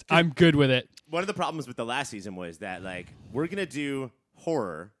stylized. I'm good with it. One of the problems with the last season was that we're gonna do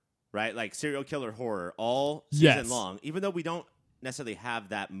horror, right? Like serial killer horror all season long, even though we don't necessarily have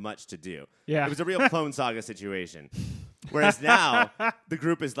that much to do. Yeah. It was a real Clone Saga situation. Whereas now the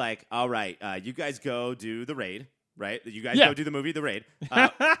group is like, all right, you guys go do the raid. Right? You guys go do the movie, The Raid.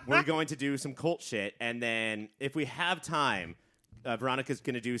 We're going to do some cult shit. And then if we have time, Veronica's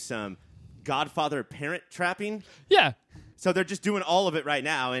going to do some Godfather parent trapping. Yeah. So they're just doing all of it right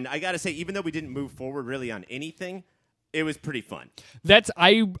now. And I got to say, even though we didn't move forward really on anything, it was pretty fun.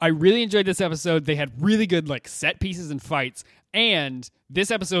 I really enjoyed this episode. They had really good set pieces and fights. And this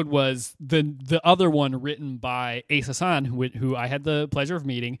episode was the other one written by Ace Hassan, who I had the pleasure of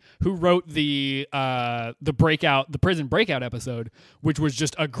meeting, who wrote the prison breakout episode, which was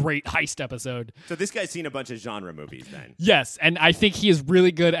just a great heist episode. So this guy's seen a bunch of genre movies then. Yes, and I think he is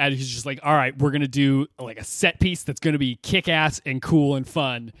really good at it. He's just all right, we're going to do a set piece that's going to be kick-ass and cool and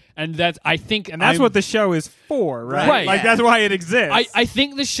fun. And that's what the show is for, right? Right. That's why it exists. I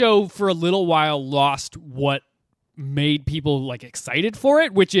think the show for a little while lost what made people excited for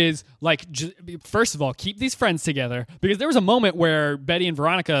it, which is first of all, keep these friends together, because there was a moment where Betty and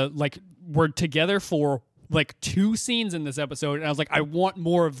Veronica were together for 2 scenes in this episode, and I was like, I want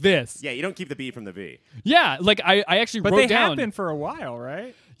more of this. Yeah, you don't keep the B from the V. Yeah, I actually but wrote they down. have been for a while,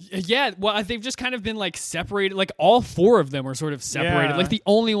 right? Yeah, well, they've just kind of been separated. All 4 of them are sort of separated. Yeah. The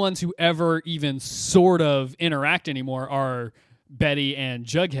only ones who ever even sort of interact anymore are Betty and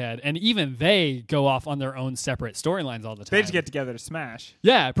Jughead, and even they go off on their own separate storylines all the time. They just get together to smash.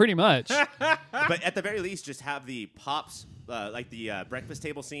 Yeah, pretty much. But at the very least, just have the pops, the breakfast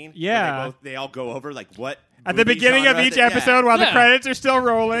table scene. Yeah. Where they all go over what At the beginning of each episode, while the credits are still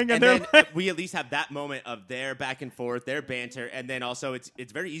rolling, and they're then we at least have that moment of their back and forth, their banter, and then also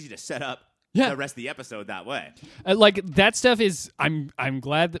it's very easy to set up the rest of the episode that way. That stuff is, I'm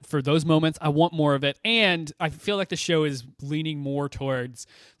glad that for those moments, I want more of it, and I feel like the show is leaning more towards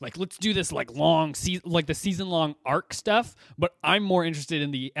let's do this long the season long arc stuff. But I'm more interested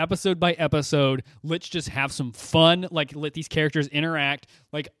in the episode by episode. Let's just have some fun. Let these characters interact.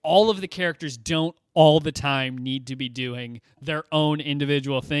 All of the characters don't all the time need to be doing their own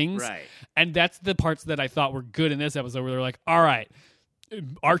individual things, right? And that's the parts that I thought were good in this episode, where they're all right,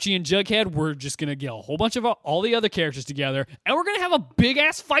 Archie and Jughead, we're just going to get a whole bunch of all the other characters together, and we're going to have a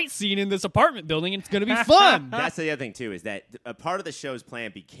big-ass fight scene in this apartment building, and it's going to be fun. That's the other thing, too, is that a part of the show's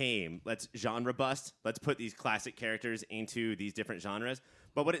plan became, let's genre bust, let's put these classic characters into these different genres.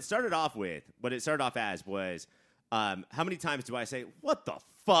 But what it started off as was, how many times do I say, what the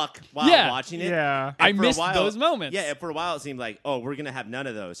fuck, while watching it? Yeah. I missed those moments. Yeah, for a while it seemed like, oh, we're going to have none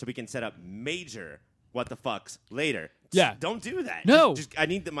of those, so we can set up major what the fucks later. Yeah. Don't do that. No. Just I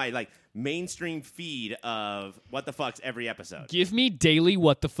need my mainstream feed of what the fucks every episode. Give me daily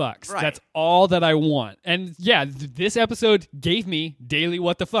what the fucks. Right. That's all that I want. And yeah, this episode gave me daily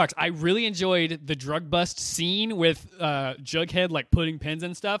what the fucks. I really enjoyed the drug bust scene with Jughead like putting pins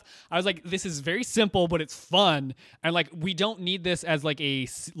and stuff. I was like, this is very simple, but it's fun. And like, we don't need this as like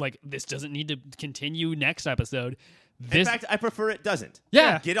this doesn't need to continue next episode. In fact, I prefer it doesn't.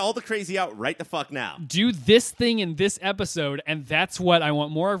 Yeah. Get all the crazy out right the fuck now. Do this thing in this episode, and that's what I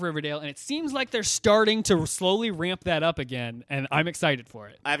want more of Riverdale. And it seems like they're starting to slowly ramp that up again, and I'm excited for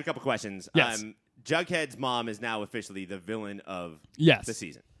it. I have a couple questions. Yes. Jughead's mom is now officially the villain of the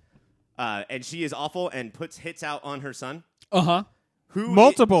season. And she is awful and puts hits out on her son. Uh-huh.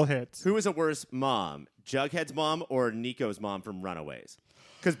 Multiple hits. Who is a worse mom, Jughead's mom or Nico's mom from Runaways?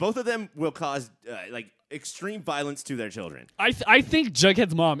 Because both of them will cause extreme violence to their children. I think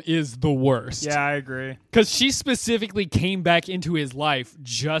Jughead's mom is the worst. Yeah, I agree. Because she specifically came back into his life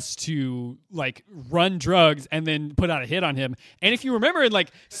just to like run drugs and then put out a hit on him. And if you remember in like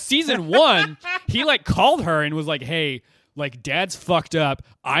season 1, he like called her and was like, "Hey, like dad's fucked up.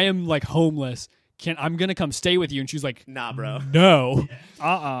 I am like homeless. I'm gonna come stay with you." And she's like, Nah, bro. No.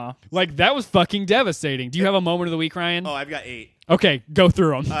 Like that was fucking devastating. Do you have a moment of the week, Ryan? Oh, I've got 8. Okay, go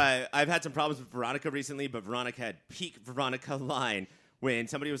through them. I've had some problems with Veronica recently, but Veronica had peak Veronica line when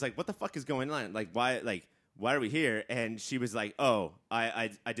somebody was like, "What the fuck is going on? Like, why are we here?" And she was like, "Oh, I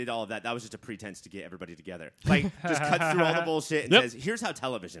did all of that. That was just a pretense to get everybody together." Like, just cuts through all the bullshit and says, "Here's how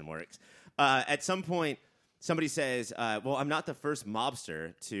television works." At some point, somebody says, "Well, I'm not the first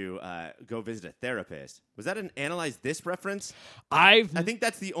mobster to go visit a therapist." Was that an Analyze This reference? I think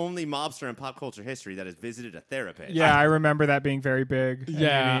that's the only mobster in pop culture history that has visited a therapist. Yeah, I remember that being very big.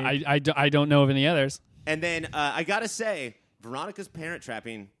 Yeah, I don't know of any others. And then I gotta say, Veronica's parent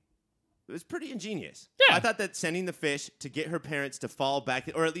trapping was pretty ingenious. Yeah. I thought that sending the fish to get her parents to fall back,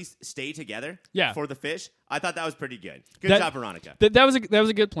 or at least stay together for the fish, I thought that was pretty good. Good job, Veronica. That was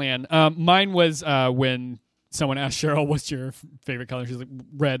a good plan. Mine was when someone asked Cheryl, "What's your favorite color?" She's like,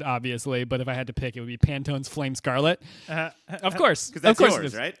 "Red, obviously, but if I had to pick, it would be Pantone's Flame Scarlet." Of course. Because that's of course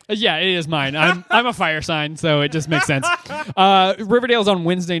yours, right? Yeah, it is mine. I'm a fire sign, so it just makes sense. Riverdale's on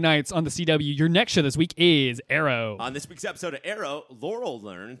Wednesday nights on the CW. Your next show this week is Arrow. On this week's episode of Arrow, Laurel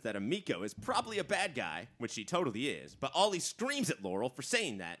learns that Amiko is probably a bad guy, which she totally is, but Ollie screams at Laurel for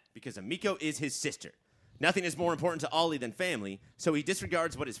saying that because Amiko is his sister. Nothing is more important to Ollie than family, so he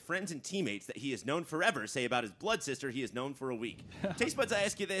disregards what his friends and teammates that he has known forever say about his blood sister he has known for a week. Taste buds, I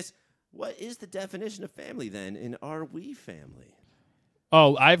ask you this. What is the definition of family, then, and are we family?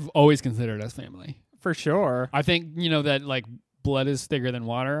 Oh, I've always considered us family. For sure. I think, that, like, blood is thicker than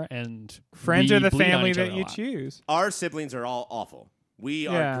water, and friends we are the bleed on family each other that a you lot. choose. Our siblings are all awful. We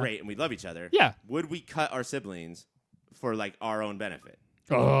are great, and we love each other. Yeah. Would we cut our siblings for, like, our own benefit?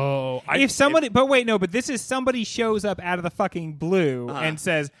 Oh, but this is somebody shows up out of the fucking blue and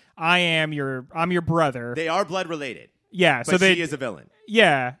says, I'm your brother. They are blood related. Yeah, but she is a villain.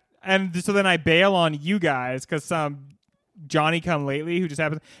 Yeah, and so then I bail on you guys because some Johnny come lately who just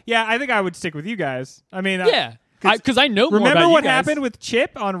happens. Yeah, I think I would stick with you guys. I mean, yeah. Because I know more remember about what you guys. happened with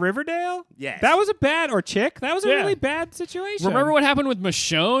Chip on Riverdale? Yes. That was Chick? That was a really bad situation. Remember what happened with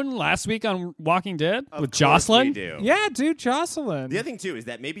Michonne last week on Walking Dead Of with course Jocelyn? we do. Yeah, dude, Jocelyn. The other thing, too, is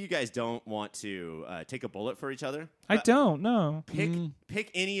that maybe you guys don't want to take a bullet for each other. I don't know.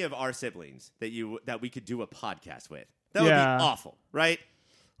 Pick any of our siblings that we could do a podcast with. That would be awful, right?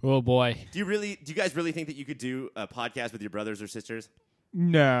 Oh boy. Do you guys really think that you could do a podcast with your brothers or sisters?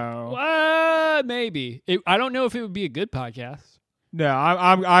 No. Maybe. I don't know if it would be a good podcast. No,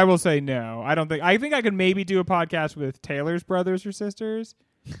 I will say no. I don't think. I think I could maybe do a podcast with Taylor's brothers or sisters,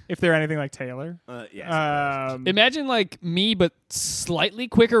 if they're anything like Taylor. Yes. Imagine like me, but slightly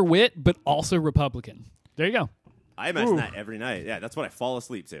quicker wit, but also Republican. There you go. I imagine that every night. Yeah, that's what I fall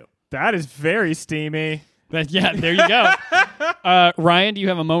asleep to. That is very steamy. Yeah, there you go. Ryan, do you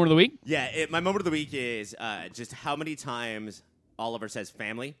have a moment of the week? Yeah, my moment of the week is just how many times Oliver says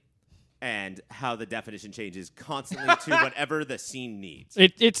family. and how the definition changes constantly to whatever the scene needs.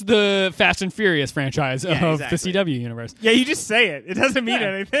 It's the Fast and Furious franchise Yeah, of exactly. the CW universe. Yeah, you just say it. It doesn't mean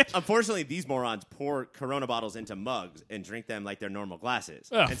anything. Unfortunately, these morons pour Corona bottles into mugs and drink them like they're normal glasses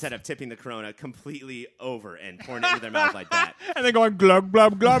Ugh. instead of tipping the Corona completely over and pouring it into their mouth like that. And then going glug,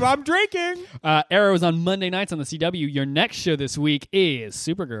 glug, glug, I'm drinking. Arrow is on Monday nights on the CW. Your next show this week is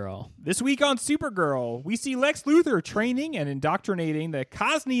Supergirl. This week on Supergirl, we see Lex Luthor training and indoctrinating the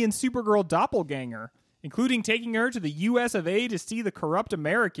Cosnian Supergirl doppelganger, including taking her to the US of A to see the corrupt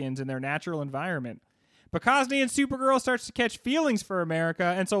Americans in their natural environment. But Cosnian Supergirl starts to catch feelings for America,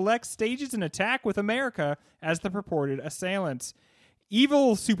 and so Lex stages an attack with America as the purported assailants.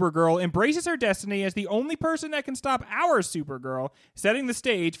 Evil Supergirl embraces her destiny as the only person that can stop our Supergirl, setting the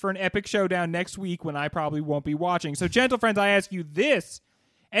stage for an epic showdown next week when I probably won't be watching. So, gentle friends, I ask you this.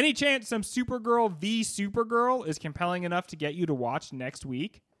 Any chance some Supergirl v. Supergirl is compelling enough to get you to watch next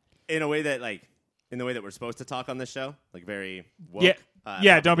week? In a way that, in the way that we're supposed to talk on this show, like very woke.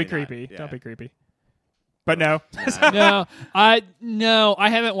 Yeah, don't be probably not. creepy. Yeah. Don't be creepy. But no. No, I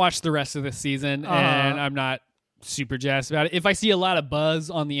haven't watched the rest of this season, and I'm not super jazzed about it. If I see a lot of buzz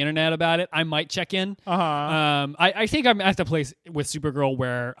on the internet about it, I might check in. I think I'm at the place with Supergirl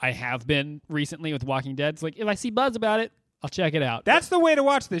where I have been recently with Walking Dead. It's like, if I see buzz about it, I'll check it out. That's the way to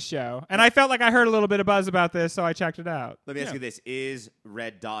watch this show. And I felt like I heard a little bit of buzz about this, so I checked it out. Let me ask you this. Is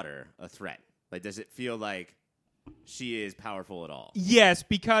Red Daughter a threat? Like, does it feel like she is powerful at all? Yes,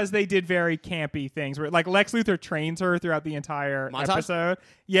 because they did very campy things where like Lex Luthor trains her throughout the entire Montage? episode.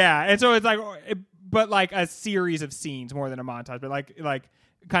 Yeah, and so it's like but like a series of scenes more than a montage, but like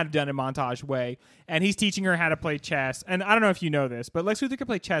kind of done in a montage way. And he's teaching her how to play chess. And I don't know if you know this, but Lex Luthor could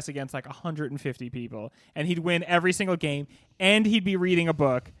play chess against like 150 people, and he'd win every single game, and he'd be reading a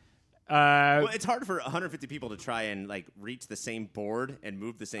book. Well, it's hard for 150 people to try and like reach the same board and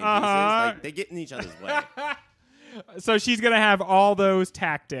move the same pieces. Like, they get in each other's way. So she's going to have all those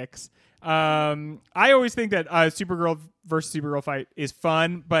tactics. I always think that Supergirl versus Supergirl fight is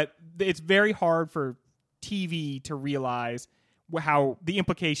fun, but it's very hard for TV to realize how the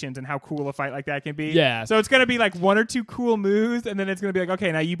implications and how cool a fight like that can be. Yeah. So it's going to be like one or two cool moves, and then it's going to be like, okay,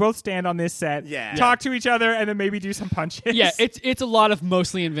 now you both stand on this set, Yeah. talk to each other, and then maybe do some punches. Yeah, it's a lot of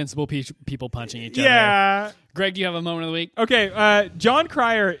mostly invincible people punching each other. Yeah. Greg, do you have a moment of the week? Okay, John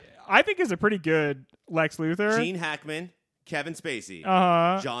Cryer, I think, is a pretty good Lex Luthor. Gene Hackman, Kevin Spacey,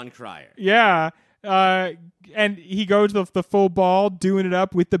 John Cryer. Yeah. And he goes the full ball, doing it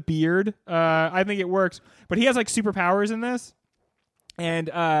up with the beard. I think it works. But he has like superpowers in this.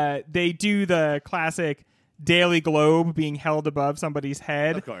 And they do the classic Daily Globe being held above somebody's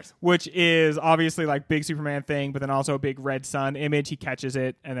head. Of course. Which is obviously like big Superman thing, but then also a big red sun image. He catches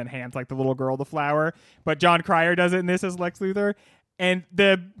it and then hands like the little girl the flower. But John Cryer does it in this as Lex Luthor. And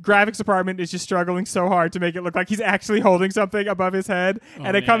the graphics department is just struggling so hard to make it look like he's actually holding something above his head.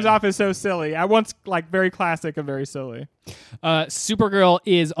 And it comes off as so silly. At once, like, very classic and very silly. Supergirl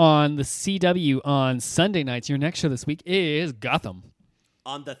is on the CW on Sunday nights. Your next show this week is Gotham.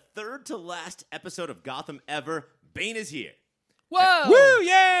 On the third to last episode of Gotham ever, Bane is here. Whoa! Woo!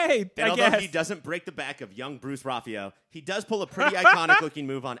 Yay! And I although guess. he doesn't break the back of young Bruce Raffio, he does pull a pretty iconic-looking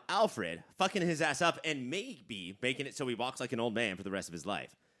move on Alfred, fucking his ass up and maybe making it so he walks like an old man for the rest of his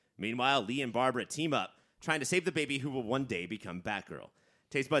life. Meanwhile, Lee and Barbara team up, trying to save the baby who will one day become Batgirl.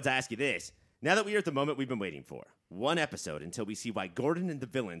 Taste buds, I ask you this. Now that we are at the moment we've been waiting for, 1 episode until we see why Gordon and the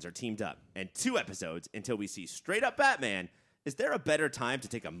villains are teamed up, and 2 episodes until we see straight-up Batman, is there a better time to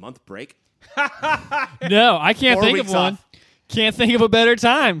take a month break? No, I can't 4 think of weeks one. off. Can't think of a better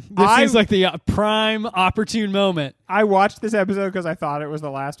time. This seems like the prime opportune moment. I watched this episode because I thought it was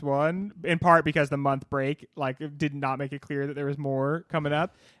the last one, in part because the month break it did not make it clear that there was more coming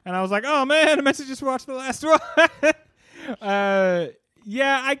up. And I was like, oh, man, I meant to just watch the last one.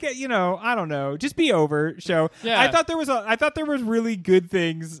 Yeah, I get, I don't know. Just be over, show. Yeah. I thought there was really good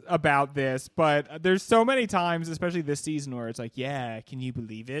things about this, but there's so many times, especially this season, where it's like, yeah, can you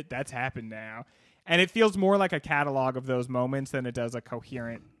believe it? That's happened now. And it feels more like a catalog of those moments than it does a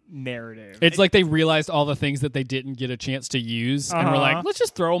coherent narrative. It's like they realized all the things that they didn't get a chance to use, and we're like, let's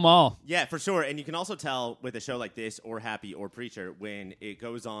just throw them all. Yeah, for sure. And you can also tell with a show like this, or Happy, or Preacher, when it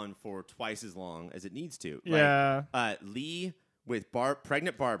goes on for twice as long as it needs to. Yeah. Lee with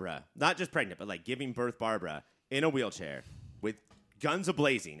pregnant Barbara, not just pregnant, but like giving birth Barbara in a wheelchair with guns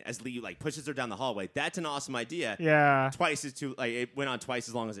a-blazing as Lee like pushes her down the hallway. That's an awesome idea. Yeah. It went on twice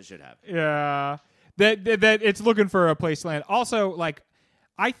as long as it should have. Yeah. That it's looking for a place to land. Also, like,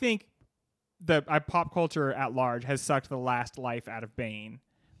 I think the pop culture at large has sucked the last life out of Bane.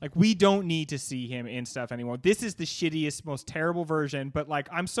 Like, we don't need to see him in stuff anymore. This is the shittiest, most terrible version, but, like,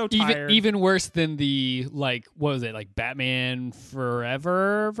 I'm so tired. Even worse than the, like, what was it, like, Batman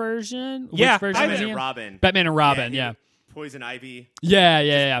Forever version? Yeah, Which version was Batman he and in? Robin. Batman and Robin, he- yeah. Poison Ivy.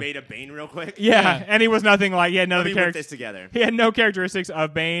 Yeah. Made a Bane real quick. Yeah, and he was nothing like, he had none Let of the me whip characters. this together. He had no characteristics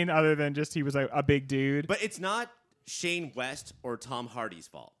of Bane other than just he was a big dude. But it's not Shane West or Tom Hardy's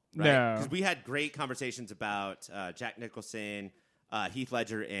fault, right? No. Because we had great conversations about Jack Nicholson, Heath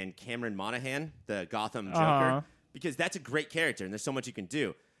Ledger, and Cameron Monaghan, the Gotham Joker, because that's a great character, and there's so much you can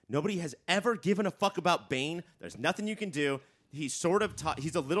do. Nobody has ever given a fuck about Bane. There's nothing you can do. He's sort of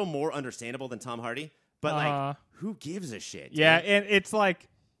he's a little more understandable than Tom Hardy, but like, who gives a shit? Yeah, dude? and it's like,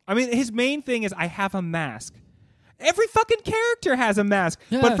 I mean, his main thing is I have a mask. Every fucking character has a mask,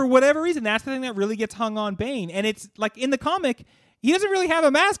 but for whatever reason, that's the thing that really gets hung on Bane. And it's like in the comic, he doesn't really have a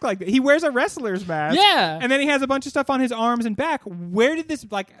mask like that. He wears a wrestler's mask. Yeah. And then he has a bunch of stuff on his arms and back. Where did this,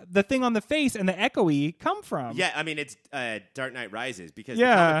 like, the thing on the face and the echoey come from? Yeah, I mean, it's Dark Knight Rises, because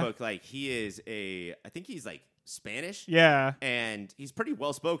Yeah. the comic book, like, he is I think he's like Spanish. Yeah. And he's pretty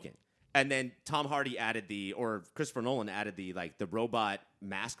well spoken. And then Tom Hardy or Christopher Nolan added the robot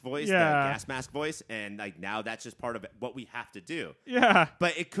mask voice, the gas mask voice, and like now that's just part of what we have to do. Yeah.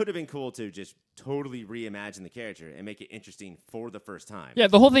 But it could have been cool to just totally reimagine the character and make it interesting for the first time. Yeah,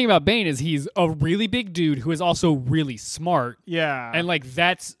 the whole thing about Bane is he's a really big dude who is also really smart. Yeah. And, like,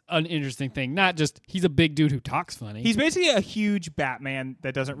 that's an interesting thing. Not just he's a big dude who talks funny. He's basically a huge Batman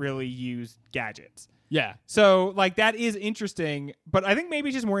that doesn't really use gadgets. Yeah. So, like, that is interesting, but I think maybe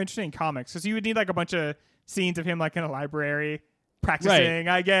it's just more interesting in comics, because you would need, like, a bunch of scenes of him, like, in a library practicing,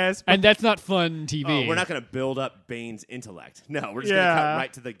 I guess. But And that's not fun TV. Oh, we're not going to build up Bane's intellect. No, we're just going to cut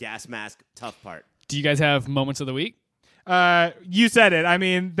right to the gas mask tough part. Do you guys have moments of the week? You said it. I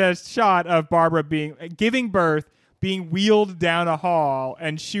mean, the shot of Barbara giving birth, being wheeled down a hall,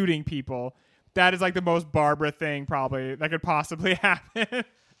 and shooting people, that is, like, the most Barbara thing, probably, that could possibly happen.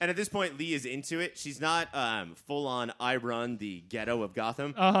 And at this point, Lee is into it. She's not full on I run the ghetto of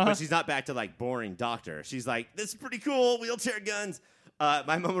Gotham, but she's not back to like boring doctor. She's like, this is pretty cool, wheelchair guns.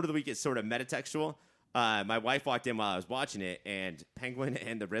 My moment of the week is sort of metatextual. My wife walked in while I was watching it, and Penguin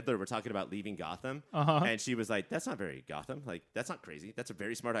and the Riddler were talking about leaving Gotham. And she was like, that's not very Gotham. Like, that's not crazy. That's a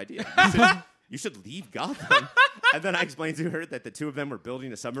very smart idea. You should leave Gotham. And then I explained to her that the two of them were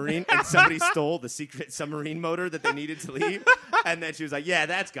building a submarine, and somebody stole the secret submarine motor that they needed to leave. And then she was like, yeah,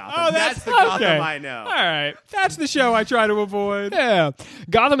 that's Gotham. Oh, that's the okay. Gotham I know. All right. That's the show I try to avoid. Yeah.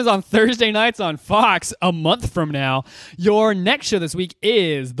 Gotham is on Thursday nights on Fox a month from now. Your next show this week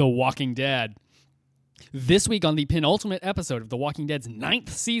is The Walking Dead. This week on the penultimate episode of The Walking Dead's 9th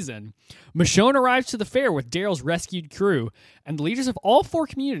season, Michonne arrives to the fair with Daryl's rescued crew, and the leaders of all 4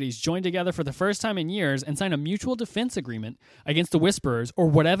 communities join together for the first time in years and sign a mutual defense agreement against the Whisperers or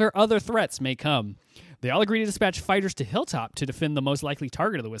whatever other threats may come. They all agree to dispatch fighters to Hilltop to defend the most likely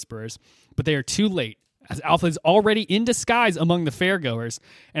target of the Whisperers, but they are too late, as Alpha is already in disguise among the fairgoers,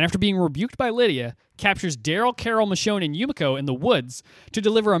 and after being rebuked by Lydia, captures Daryl, Carol, Michonne, and Yumiko in the woods to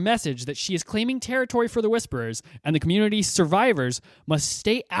deliver a message that she is claiming territory for the Whisperers, and the community's survivors must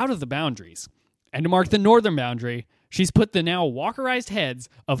stay out of the boundaries. And to mark the northern boundary, she's put the now walkerized heads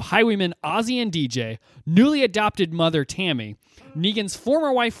of highwaymen Ozzy and DJ, newly adopted mother Tammy, Negan's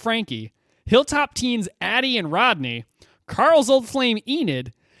former wife Frankie, Hilltop teens Addie and Rodney, Carl's old flame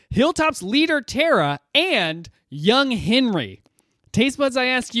Enid, Hilltop's leader Tara, and young Henry. Taste buds, I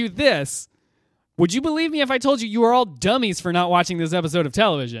ask you this. Would you believe me if I told you you are all dummies for not watching this episode of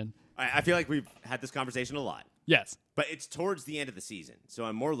television? I feel like we've had this conversation a lot. Yes. But it's towards the end of the season, so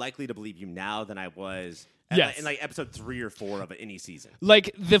I'm more likely to believe you now than I was Yes. in like episode 3 or 4 of any season.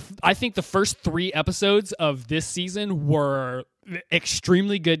 Like, I think the first 3 episodes of this season were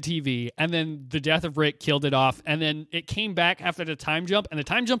extremely good TV, and then the death of Rick killed it off, and then it came back after the time jump, and the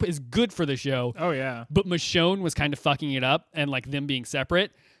time jump is good for the show. Oh, yeah. But Michonne was kind of fucking it up, and like them being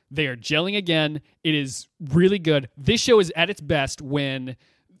separate. They are gelling again. It is really good. This show is at its best when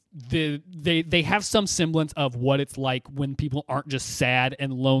they have some semblance of what it's like when people aren't just sad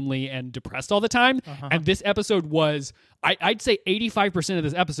and lonely and depressed all the time. And this episode was, I'd say 85% of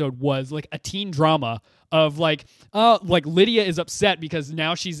this episode was like a teen drama of like Lydia is upset because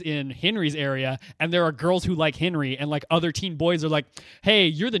now she's in Henry's area, and there are girls who like Henry, and like other teen boys are like, hey,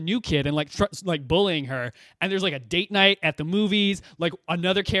 you're the new kid, and like bullying her. And there's like a date night at the movies. Like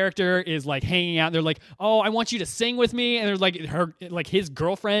another character is like hanging out. They're like, oh, I want you to sing with me. And there's like his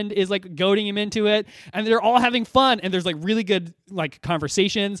girlfriend is like goading him into it, and they're all having fun. And there's like really good like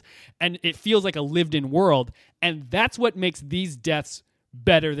conversations, and it feels like a lived-in world. And that's what makes these deaths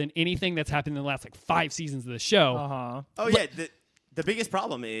better than anything that's happened in the last like 5 seasons of the show. Oh yeah, The biggest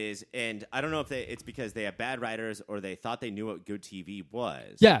problem is, and I don't know if it's because they have bad writers or they thought they knew what good TV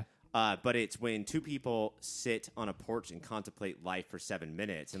was. Yeah. But it's when two people sit on a porch and contemplate life for 7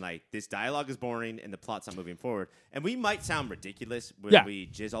 minutes, and like this dialogue is boring and the plot's not moving forward. And we might sound ridiculous when we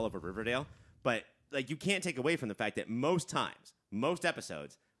jizz all over Riverdale, but like you can't take away from the fact that most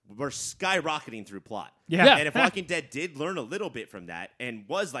episodes, we're skyrocketing through plot. Yeah. And if Walking Dead did learn a little bit from that and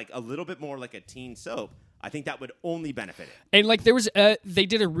was like a little bit more like a teen soap, I think that would only benefit it. And like there was, they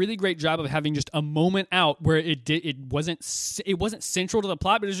did a really great job of having just a moment out where it wasn't central to the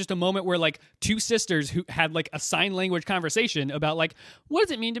plot, but it was just a moment where like two sisters who had like a sign language conversation about like what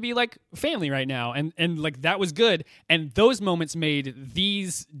does it mean to be like family right now, and like that was good. And those moments made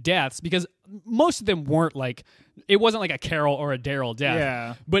these deaths, because most of them weren't like, it wasn't like a Carol or a Daryl death.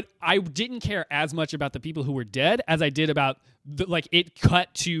 Yeah. But I didn't care as much about the people who were dead as I did about like it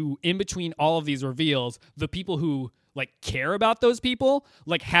cut to, in between all of these reveals, the people who like care about those people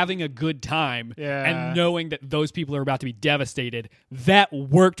like having a good time and knowing that those people are about to be devastated. That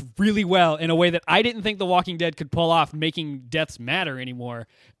worked really well in a way that I didn't think The Walking Dead could pull off, making deaths matter anymore,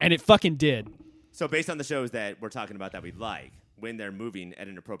 and it fucking did. So based on the shows that we're talking about that we like, when they're moving at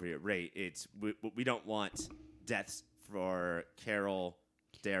an appropriate rate, it's we don't want deaths for Carol,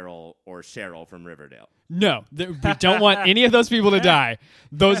 Daryl, or Cheryl from Riverdale. No, we don't want any of those people to die.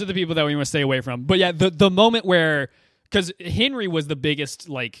 Those are the people that we want to stay away from. But yeah, the moment where, because Henry was the biggest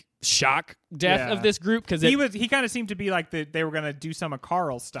like shock death of this group, because he kind of seemed to be like they were going to do some of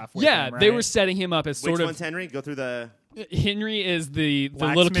Carl's stuff with him, right? They were setting him up as sort Which of. one's Henry? Go through the. Henry is the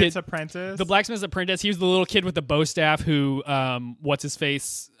little kid, apprentice. The blacksmith's apprentice. He was the little kid with the bow staff who, what's his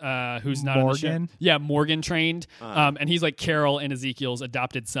face, who's not Morgan? on the show. Yeah, Morgan trained, and he's like Carol and Ezekiel's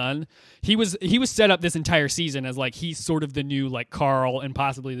adopted son. He was set up this entire season as like he's sort of the new like Carl and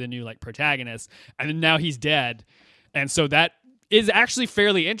possibly the new like protagonist, and then now he's dead, and so that is actually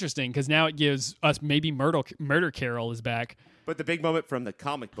fairly interesting because now it gives us maybe Murder Carol is back. But the big moment from the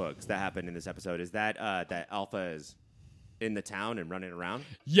comic books that happened in this episode is that that Alpha is in the town and running around.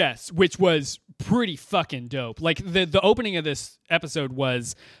 Yes, which was pretty fucking dope. Like the opening of this episode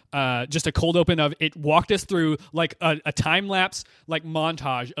was just a cold open of it walked us through like a time lapse like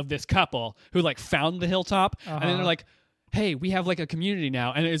montage of this couple who like found the hilltop and then they're like, hey, we have like a community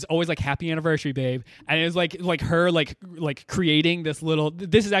now, and it's always like happy anniversary, babe. And it was like her like creating this little.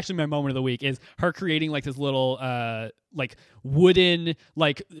 This is actually my moment of the week. Is her creating like this little like wooden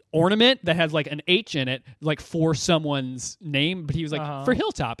like ornament that has like an H in it, like for someone's name. But he was like for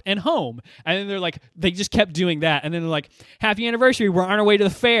Hilltop and home. And then they're like they just kept doing that, and then they're like happy anniversary. We're on our way to the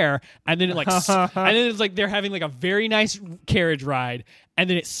fair, and then it like and then it's like they're having like a very nice carriage ride. And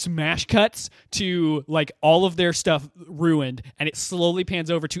then it smash cuts to like all of their stuff ruined, and it slowly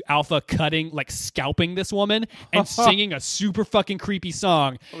pans over to Alpha scalping this woman and singing a super fucking creepy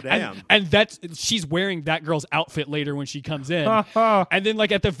song. Oh damn! And she's wearing that girl's outfit later when she comes in. And then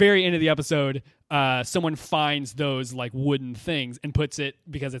like at the very end of the episode, someone finds those like wooden things and puts it,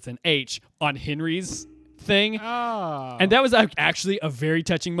 because it's an H, on Henry's thing. And that was actually a very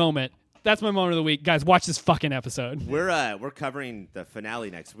touching moment. That's my moment of the week. Guys, watch this fucking episode. We're covering the finale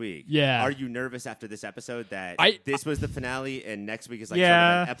next week. Yeah. Are you nervous after this episode that this was the finale and next week is like sort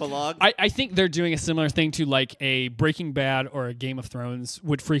of an epilogue? I think they're doing a similar thing to like a Breaking Bad or a Game of Thrones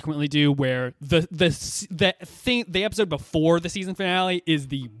would frequently do, where the episode before the season finale is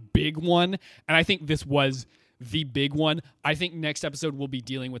the big one, and I think this was the big one. I think next episode will be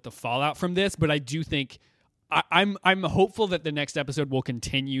dealing with the fallout from this, but I do think I'm hopeful that the next episode will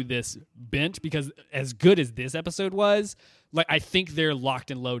continue this bent, because as good as this episode was, like I think they're locked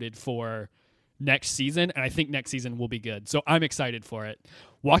and loaded for next season, and I think next season will be good. So I'm excited for it.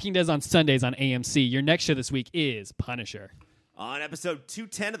 Walking Dead on Sundays on AMC. Your next show this week is Punisher. On episode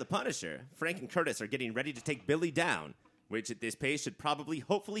 210 of The Punisher, Frank and Curtis are getting ready to take Billy down, which at this pace should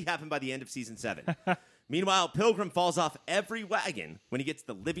hopefully happen by the end of season 7. Meanwhile, Pilgrim falls off every wagon when he gets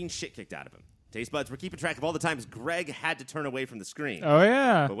the living shit kicked out of him. Taste buds, we're keeping track of all the times Greg had to turn away from the screen. Oh,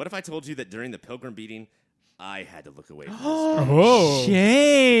 yeah. But what if I told you that during the Pilgrim beating, I had to look away from the screen? Oh,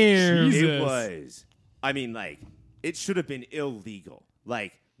 shame. Jesus. It was. I mean, like, it should have been illegal.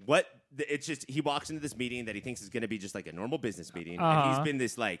 Like, what? It's just, he walks into this meeting that he thinks is going to be just like a normal business meeting. And he's been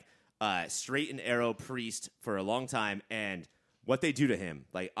this, like, straight and arrow priest for a long time. And what they do to him,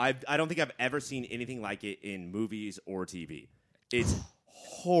 like, I don't think I've ever seen anything like it in movies or TV. It's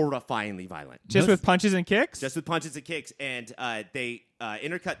horrifyingly violent. Just with punches and kicks? Just with punches and kicks. And they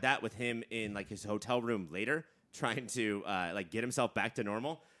intercut that with him in like his hotel room later, trying to like get himself back to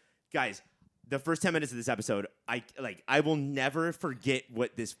normal. Guys, the first 10 minutes of this episode, I will never forget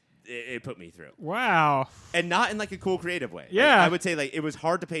what this it put me through. Wow. And not in like a cool, creative way. Yeah. Like, I would say like it was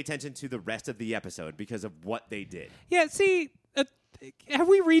hard to pay attention to the rest of the episode because of what they did. Yeah, see, have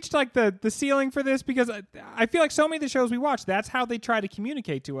we reached like the ceiling for this? Because I feel like so many of the shows we watch, that's how they try to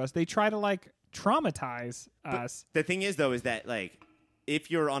communicate to us. They try to like traumatize us. The thing is, though, is that like if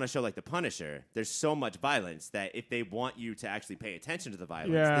you're on a show like The Punisher, there's so much violence that if they want you to actually pay attention to the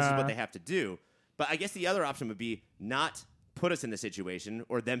violence, this is what they have to do. But I guess the other option would be not put us in the situation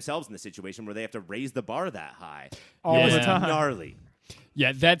or themselves in the situation where they have to raise the bar that high. All the time. Gnarly.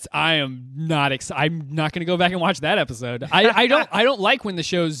 Yeah, I'm not going to go back and watch that episode. I don't like when the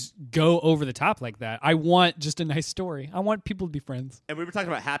shows go over the top like that. I want just a nice story. I want people to be friends. And we were talking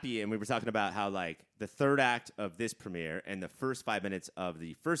about Happy, and we were talking about how like the third act of this premiere and the first 5 minutes of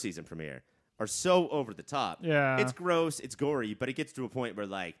the first season premiere are so over the top. Yeah. It's gross, it's gory, but it gets to a point where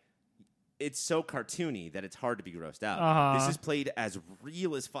like it's so cartoony that it's hard to be grossed out. This is played as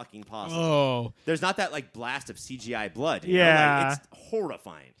real as fucking possible. Oh. There's not that like blast of CGI blood. You Yeah. know? Like, it's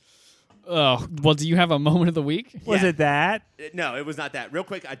horrifying. Oh, well, do you have a moment of the week? Was Yeah. it that? No, it was not that. Real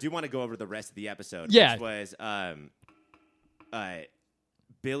quick, I do want to go over the rest of the episode. Yeah. Which was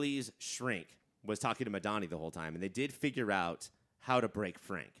Billy's shrink was talking to Madani the whole time, and they did figure out how to break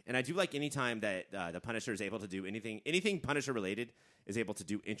Frank. And I do like any time that the Punisher is able to do anything Punisher related is able to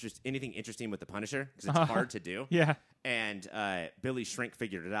do anything interesting with the Punisher because it's hard to do. Yeah. And Billy Shrink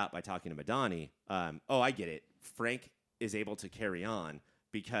figured it out by talking to Madani. I get it. Frank is able to carry on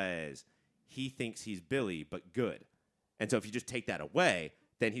because he thinks he's Billy, but good. And so if you just take that away,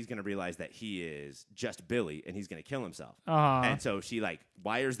 then he's going to realize that he is just Billy, and he's going to kill himself. And so she like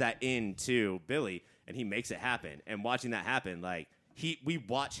wires that into Billy, and he makes it happen. And watching that happen, like we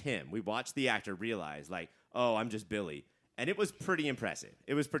watch the actor realize, like, oh, I'm just Billy. And it was pretty impressive.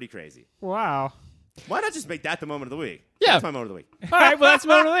 It was pretty crazy. Wow. Why not just make that the moment of the week? Yeah. That's my moment of the week. All right, well, that's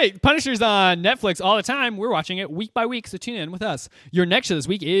moment of the week. Punisher's on Netflix all the time. We're watching it week by week, so tune in with us. Your next show this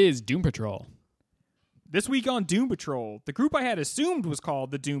week is Doom Patrol. This week on Doom Patrol, the group I had assumed was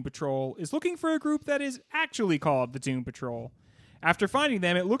called the Doom Patrol is looking for a group that is actually called the Doom Patrol. After finding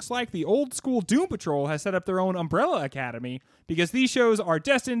them, it looks like the old school Doom Patrol has set up their own umbrella academy because these shows are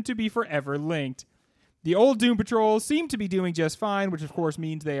destined to be forever linked. The old Doom Patrol seem to be doing just fine, which of course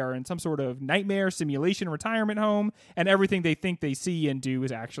means they are in some sort of nightmare simulation retirement home, and everything they think they see and do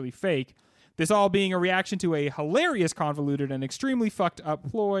is actually fake. This all being a reaction to a hilarious, convoluted, and extremely fucked up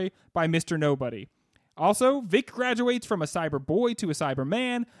ploy by Mr. Nobody. Also, Vic graduates from a cyber boy to a cyber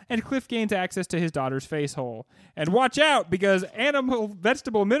man, and Cliff gains access to his daughter's face hole. And watch out, because Animal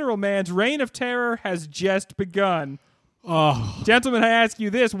Vegetable Mineral Man's reign of terror has just begun. Oh, Gentlemen, I ask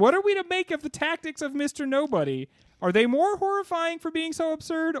you this. What are we to make of the tactics of Mr. Nobody? Are they more horrifying for being so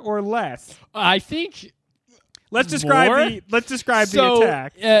absurd or less? I think Let's describe more? the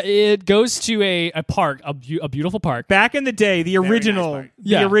attack. It goes to a park, a beautiful park. Back in the day, the nice original park.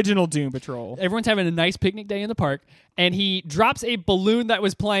 Yeah. original Doom Patrol. Everyone's having a nice picnic day in the park, and he drops a balloon that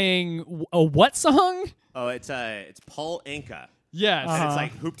was playing a what song? Oh, it's Paul Anka. Yes. And it's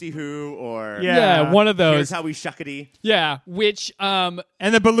like Hoopty Hoo or Yeah. Yeah, one of Here's those. How We Shuckety. Yeah, which And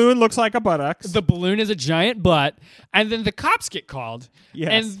the balloon looks like a buttocks. the balloon is a giant butt, and then the cops get called, Yes.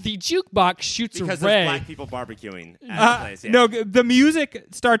 and the jukebox shoots Because a there's ray. black people barbecuing at the place. Yeah. No, the music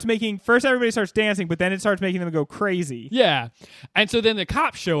starts making... First, everybody starts dancing, but then it starts making them go crazy. Yeah, and so then the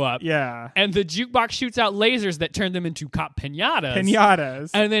cops show up. Yeah. And the jukebox shoots out lasers that turn them into cop pinatas.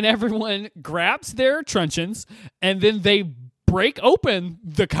 Pinatas. And then everyone grabs their truncheons, and then they break open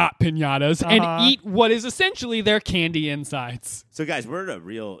the cop pinatas and eat what is essentially their candy insides. So, guys, we're in a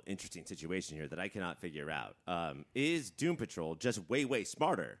real interesting situation here that I cannot figure out. Is Doom Patrol just way, way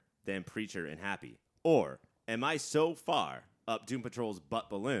smarter than Preacher and Happy? Or am I so far up Doom Patrol's butt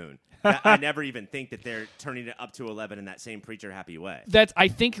balloon that I never even think that they're turning it up to 11 in that same Preacher Happy way? That's, I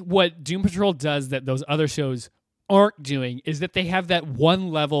think, what Doom Patrol does that those other shows aren't doing is that they have that one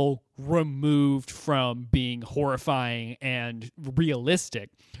level removed from being horrifying and realistic,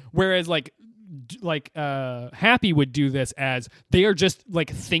 whereas like Happy would do this as they are just like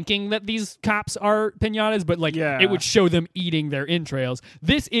thinking that these cops are pinatas, but like Yeah. it would show them eating their entrails.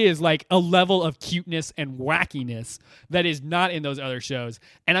 This is like a level of cuteness and wackiness that is not in those other shows,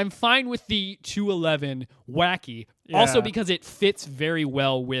 and I'm fine with the 211 wacky also Yeah. because it fits very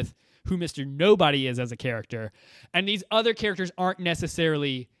well with who Mr. Nobody is as a character. And these other characters aren't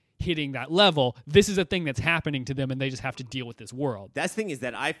necessarily hitting that level. This is a thing that's happening to them, and they just have to deal with this world. That's the thing is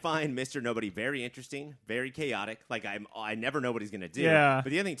that I find Mr. Nobody very interesting, very chaotic. Like, I never know what he's going to do. Yeah.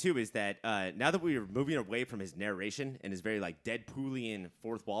 But the other thing, too, is that now that we're moving away from his narration and his very, like, Deadpoolian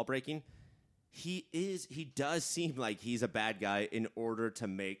fourth wall breaking, he does seem like he's a bad guy in order to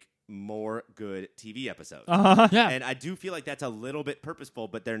make more good TV episodes. Yeah. And I do feel like that's a little bit purposeful,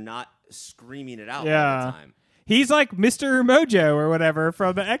 but they're not screaming it out all Yeah. the time. He's like Mr. Mojo or whatever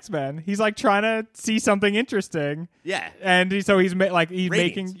from the X-Men. He's like trying to see something interesting. Yeah. And he's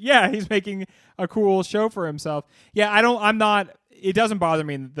Ratings. he's making a cool show for himself. Yeah, it doesn't bother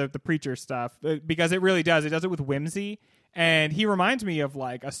me the preacher stuff because it really does. It does it with whimsy, and he reminds me of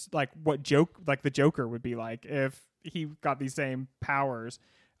like the Joker would be like if he got these same powers.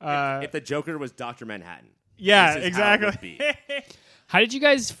 If the Joker was Dr. Manhattan. Yeah, this is how it would exactly. be. How did you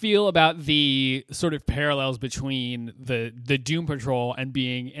guys feel about the sort of parallels between the Doom Patrol and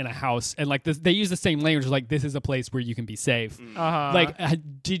being in a house and like this, they use the same language, like this is a place where you can be safe. Like,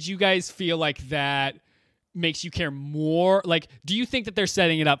 did you guys feel like that makes you care more? Like, do you think that they're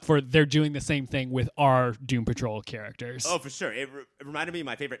setting it up for they're doing the same thing with our Doom Patrol characters? Oh, for sure. It reminded me of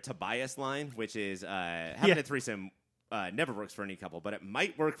my favorite Tobias line, which is having a threesome never works for any couple, but it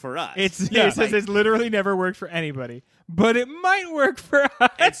might work for us. It says it's literally never worked for anybody, but it might work for us.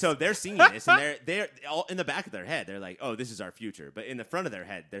 And so they're seeing this, and they're all in the back of their head. They're like, "Oh, this is our future." But in the front of their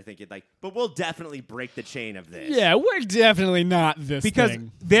head, they're thinking like, "But we'll definitely break the chain of this." Yeah, we're definitely not this Because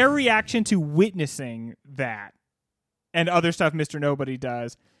thing. their reaction to witnessing that and other stuff Mr. Nobody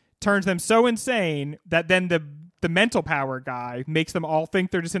does turns them so insane that then the mental power guy makes them all think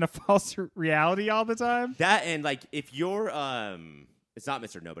they're just in a false reality all the time. That and like if you're it's not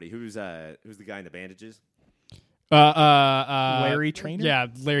Mr. Nobody. Who's the guy in the bandages? Larry Trainer? Yeah,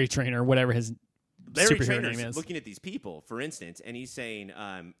 Larry Trainer, whatever his Larry superhero Trainer's name is. looking at these people, for instance, and he's saying,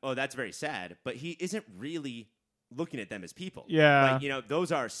 "Oh, that's very sad," but he isn't really looking at them as people. Yeah. Like,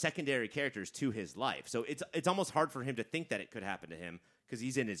 those are secondary characters to his life. So it's almost hard for him to think that it could happen to him because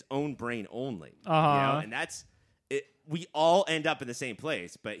he's in his own brain only. And that's it. We all end up in the same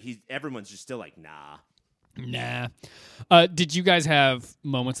place, but everyone's just still like, nah. Did you guys have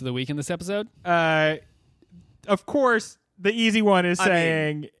moments of the week in this episode? Of course, the easy one is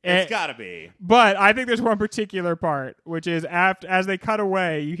saying it's gotta be. But I think there's one particular part, which is as they cut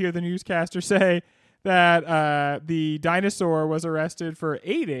away, you hear the newscaster say that the dinosaur was arrested for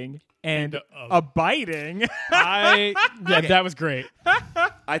aiding and abiding. That was great.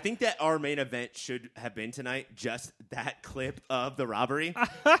 I think that our main event should have been tonight just that clip of the robbery.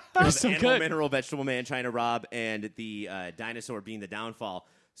 Of so Animal good. Mineral Vegetable Man trying to rob and the dinosaur being the downfall.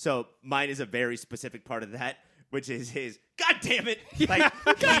 So mine is a very specific part of that, which is his, God damn it. Like,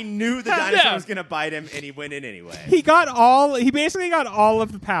 he knew the dinosaur was going to bite him, and he went in anyway. He basically got all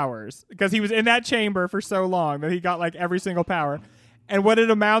of the powers because he was in that chamber for so long that he got like every single power. And what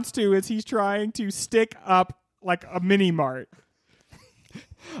it amounts to is he's trying to stick up like a mini mart.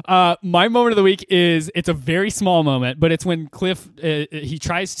 My moment of the week it's a very small moment, but it's when Cliff he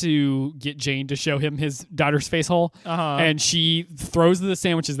tries to get Jane to show him his daughter's face hole, and she throws the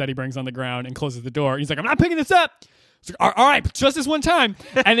sandwiches that he brings on the ground and closes the door. He's like, "I'm not picking this up." It's like, all right, just this one time.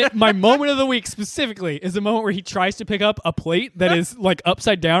 And my moment of the week specifically is the moment where he tries to pick up a plate that is like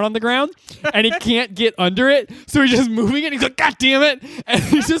upside down on the ground, and he can't get under it, so he's just moving it. And he's like, "God damn it!" And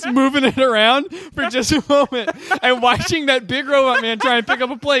he's just moving it around for just a moment. And watching that big robot man try and pick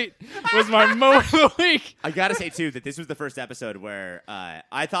up a plate was my moment of the week. I gotta say, too, that this was the first episode where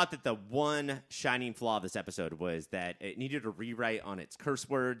I thought that the one shining flaw of this episode was that it needed a rewrite on its curse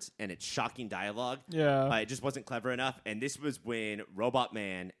words and its shocking dialogue. Yeah. It just wasn't clever enough. And this was when Robot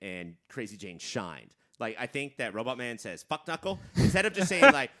Man and Crazy Jane shined. Like, I think that Robot Man says, "Fuck Knuckle," instead of just saying,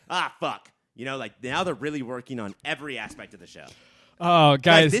 like, "fuck." Like, now they're really working on every aspect of the show. Oh,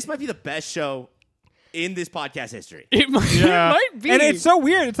 guys. This might be the best show in this podcast history. It might be. And it's so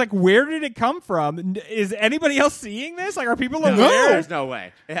weird. It's like, where did it come from? Is anybody else seeing this? Like, are people aware? There's no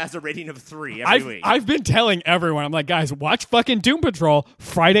way. It has a rating of 3 every week. I've been telling everyone, I'm like, guys, watch fucking Doom Patrol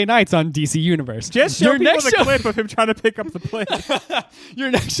Friday nights on DC Universe. Just show Your people next the show- clip of him trying to pick up the plate.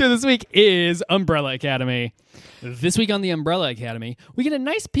 Your next show this week is Umbrella Academy. This week on the Umbrella Academy, we get a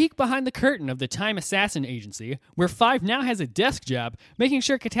nice peek behind the curtain of the Time Assassin Agency, where Five now has a desk job making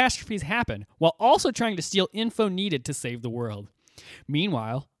sure catastrophes happen, while also trying to steal info needed to save the world.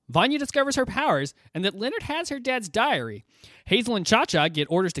 Meanwhile, Vanya discovers her powers and that Leonard has her dad's diary. Hazel and Cha-Cha get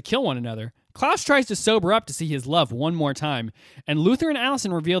orders to kill one another. Klaus tries to sober up to see his love one more time, and Luther and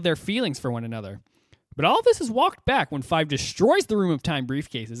Allison reveal their feelings for one another. But all this is walked back when Five destroys the Room of Time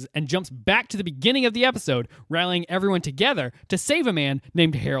briefcases and jumps back to the beginning of the episode, rallying everyone together to save a man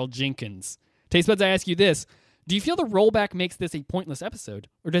named Harold Jenkins. Taste Buds, I ask you this. Do you feel the rollback makes this a pointless episode,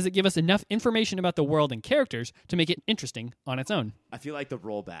 or does it give us enough information about the world and characters to make it interesting on its own? I feel like the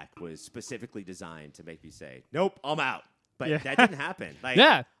rollback was specifically designed to make me say, "Nope, I'm out." But Yeah. that didn't happen. Like,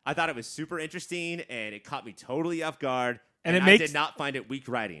 Yeah. I thought it was super interesting, and it caught me totally off guard. And it I makes- did not find it weak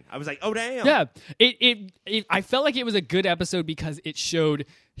writing. I was like, oh, damn. Yeah, I felt like it was a good episode because it showed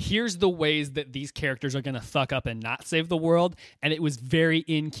here's the ways that these characters are going to fuck up and not save the world, and it was very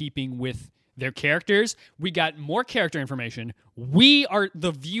in keeping with their characters. We got more character information.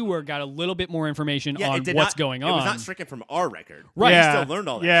 The viewer, got a little bit more information Yeah, on it did what's not, going on. It was not stricken from our record. Right. Yeah. We still learned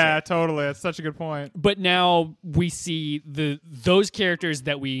all that Yeah, shit. totally. That's such a good point. But now we see those characters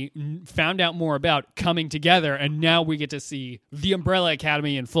that we found out more about coming together, and now we get to see the Umbrella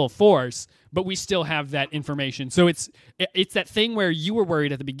Academy in full force. But we still have that information, so it's that thing where you were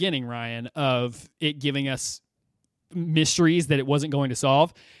worried at the beginning, Ryan, of it giving us mysteries that it wasn't going to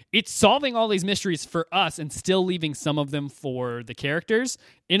solve. It's solving all these mysteries for us and still leaving some of them for the characters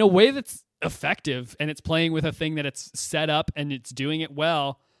in a way that's effective, and it's playing with a thing that it's set up and it's doing it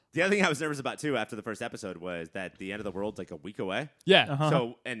well. The other thing I was nervous about, too, after the first episode was that the end of the world's like a week away. Yeah.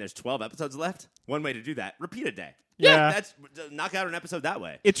 So, and there's 12 episodes left. One way to do that, repeat a day. Yeah. That's knock out an episode that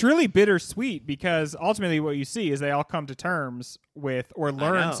way. It's really bittersweet because ultimately what you see is they all come to terms with or know.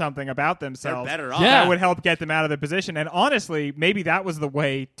 learn something about They're themselves better off. Yeah. that would help get them out of the position. And honestly, maybe that was the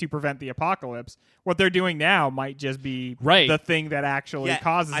way to prevent the apocalypse. What they're doing now might just be Right. the thing that actually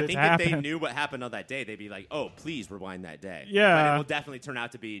causes I it think to if happen. they knew what happened on that day, they'd be like, "Oh, please rewind that day." Yeah. but it will definitely turn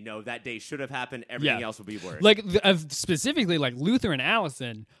out to be no. That day should have happened. Everything else will be worse. Like specifically, like Luther and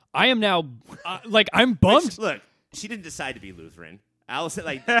Allison, I am now I'm bummed. Which, look, she didn't decide to be Lutheran. Allison,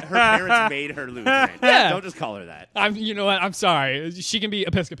 like her parents made her Lutheran. Yeah. Don't just call her that. You know what? I'm sorry. She can be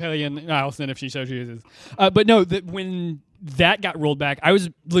Episcopalian, Allison, if she so chooses. But no, when that got rolled back, I was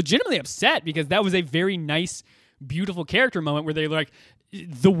legitimately upset because that was a very nice, beautiful character moment where they were like,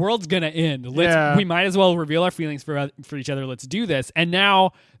 the world's gonna end. Yeah. We might as well reveal our feelings for each other. Let's do this. And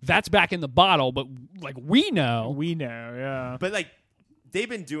now that's back in the bottle. But like we know, yeah. But like, they've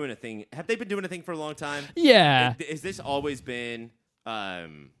been doing a thing. Have they been doing a thing for a long time? yeah, Has this always been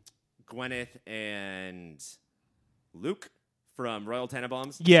Gwyneth and Luke from Royal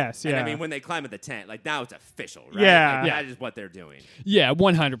Tenenbaums? Yes, And yeah. I mean, when they climb in the tent, like now it's official, right? Yeah. Like, Yeah. that is what they're doing. yeah,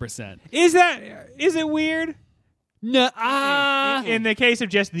 100%. Is it weird? No, In the case of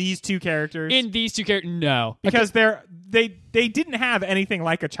just these two characters? in these two characters, no, because they didn't have anything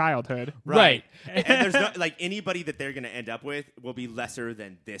like a childhood. Right. And there's no like anybody that they're going to end up with will be lesser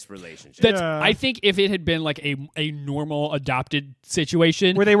than this relationship. That's. Yeah. I think if it had been like a normal adopted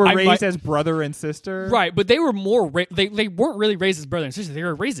situation Where they were I raised might- as brother and sister. right, but they were more. They weren't really raised as brother and sister. They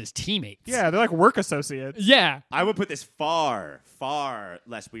were raised as teammates. Yeah, they're like work associates. Yeah. I would put this far, far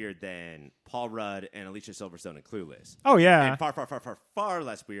less weird than Paul Rudd and Alicia Silverstone in Clueless. Oh, yeah. And far, far, far, far, far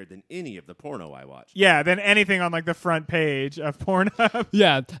less weird than any of the porno I watch. Yeah, than anything on like the front page of Pornhub.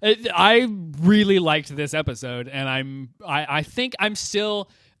 Yeah. I really liked this episode, and I think I'm still.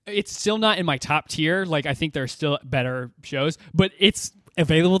 It's still not in my top tier. Like I think there are still better shows, but it's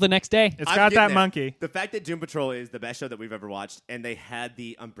available the next day. It's I'm got getting that there. monkey. The fact that Doom Patrol is the best show that we've ever watched, and they had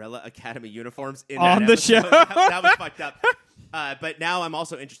the Umbrella Academy uniforms in On that the episode, show. that was fucked up. But now I'm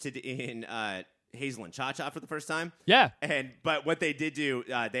also interested in Hazel and Cha Cha for the first time. Yeah. But what they did do,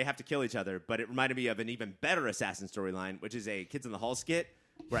 they have to kill each other. But it reminded me of an even better assassin storyline, which is a Kids in the Hall skit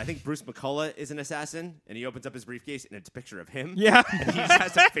where I think Bruce McCullough is an assassin, and he opens up his briefcase and it's a picture of him. Yeah. And he just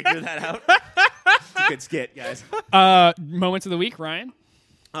has to figure that out. It's a good skit, guys. Moments of the week, Ryan.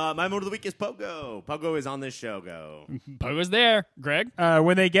 My moment of the week is Pogo. Pogo is on this show. Go. Pogo's there. Greg.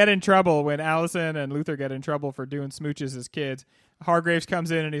 When they get in trouble, when Allison and Luther get in trouble for doing smooches as kids, Hargraves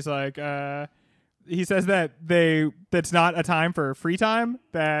comes in and he's like, he says that that's not a time for free time.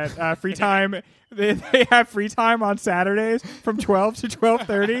 That free time they have free time on Saturdays from 12 to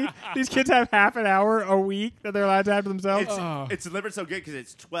 12:30. These kids have half an hour a week that they're allowed to have to themselves. It's delivered so good because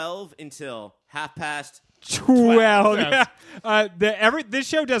it's 12 until 12:30. 12. Yes. Yeah. This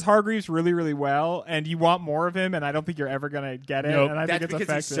show does Hargreaves really, really well, and you want more of him, and I don't think you're ever going to get it. Nope. And I That's think it's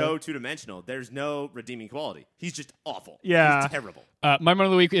because effective. he's so two-dimensional. There's no redeeming quality. He's just awful. Yeah. He's terrible. My moment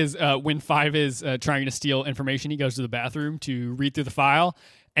of the week is when Five is trying to steal information. He goes to the bathroom to read through the file,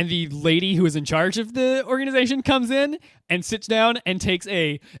 and the lady who is in charge of the organization comes in and sits down and takes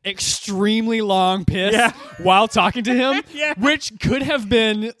a extremely long piss while talking to him, Yeah. which could have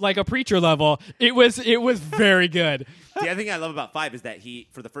been like a preacher level. It was very good. The other thing I love about Five is that he,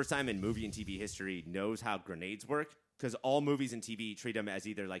 for the first time in movie and TV history, knows how grenades work. Because all movies and TV treat them as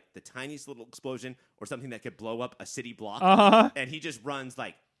either like the tiniest little explosion or something that could blow up a city block. And he just runs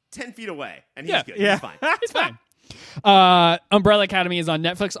like 10 feet away, and he's good. Yeah. He's fine. It's fine. Umbrella Academy is on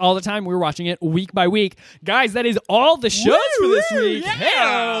Netflix all the time. We're watching it week by week. Guys, that is all the shows for this week.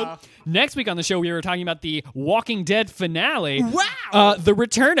 yeah. Next week on the show, we were talking about the Walking Dead finale. Wow. The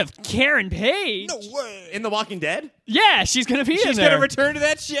return of Karen Page. No way. In The Walking Dead? Yeah, she's going to be in She's there. going to return to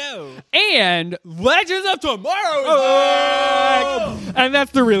that show. And Legends of Tomorrow is back! And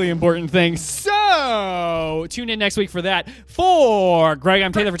that's the really important thing. So, tune in next week for that. For Greg,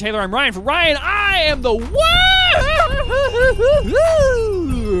 I'm Taylor. For Taylor, I'm Ryan. For Ryan, I am the world.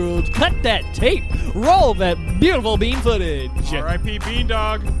 Cut that tape. Roll that beautiful bean footage. R.I.P.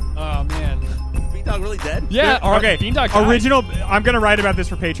 Beandog. Oh, man. Beandog really dead? Yeah, Okay. Beandog died. Original. I'm gonna write about this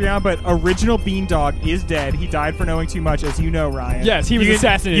for Patreon, but original Beandog is dead. He died for knowing too much, as you know, Ryan. Yes, he was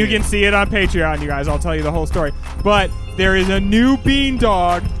assassinated. You can see it on Patreon, you guys. I'll tell you the whole story. But there is a new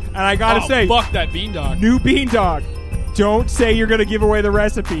Beandog, and I gotta say, fuck that Beandog. new Beandog. Don't say you're gonna give away the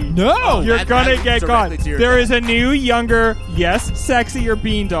recipe. No. You're That- gonna that's get caught. directly to your There dad. is a new, younger, yes, sexier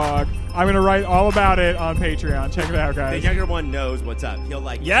Beandog. I'm gonna write all about it on Patreon. Check it out, The guys. younger one knows what's up. He'll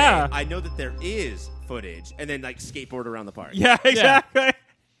like, Yeah. say, I know that there is footage, and then like skateboard around the park. Yeah, exactly.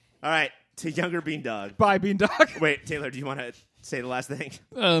 All right, to younger Beandog. Bye, Beandog. Wait, Taylor, do you want to say the last thing?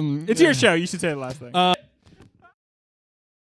 It's your show. You should say the last thing.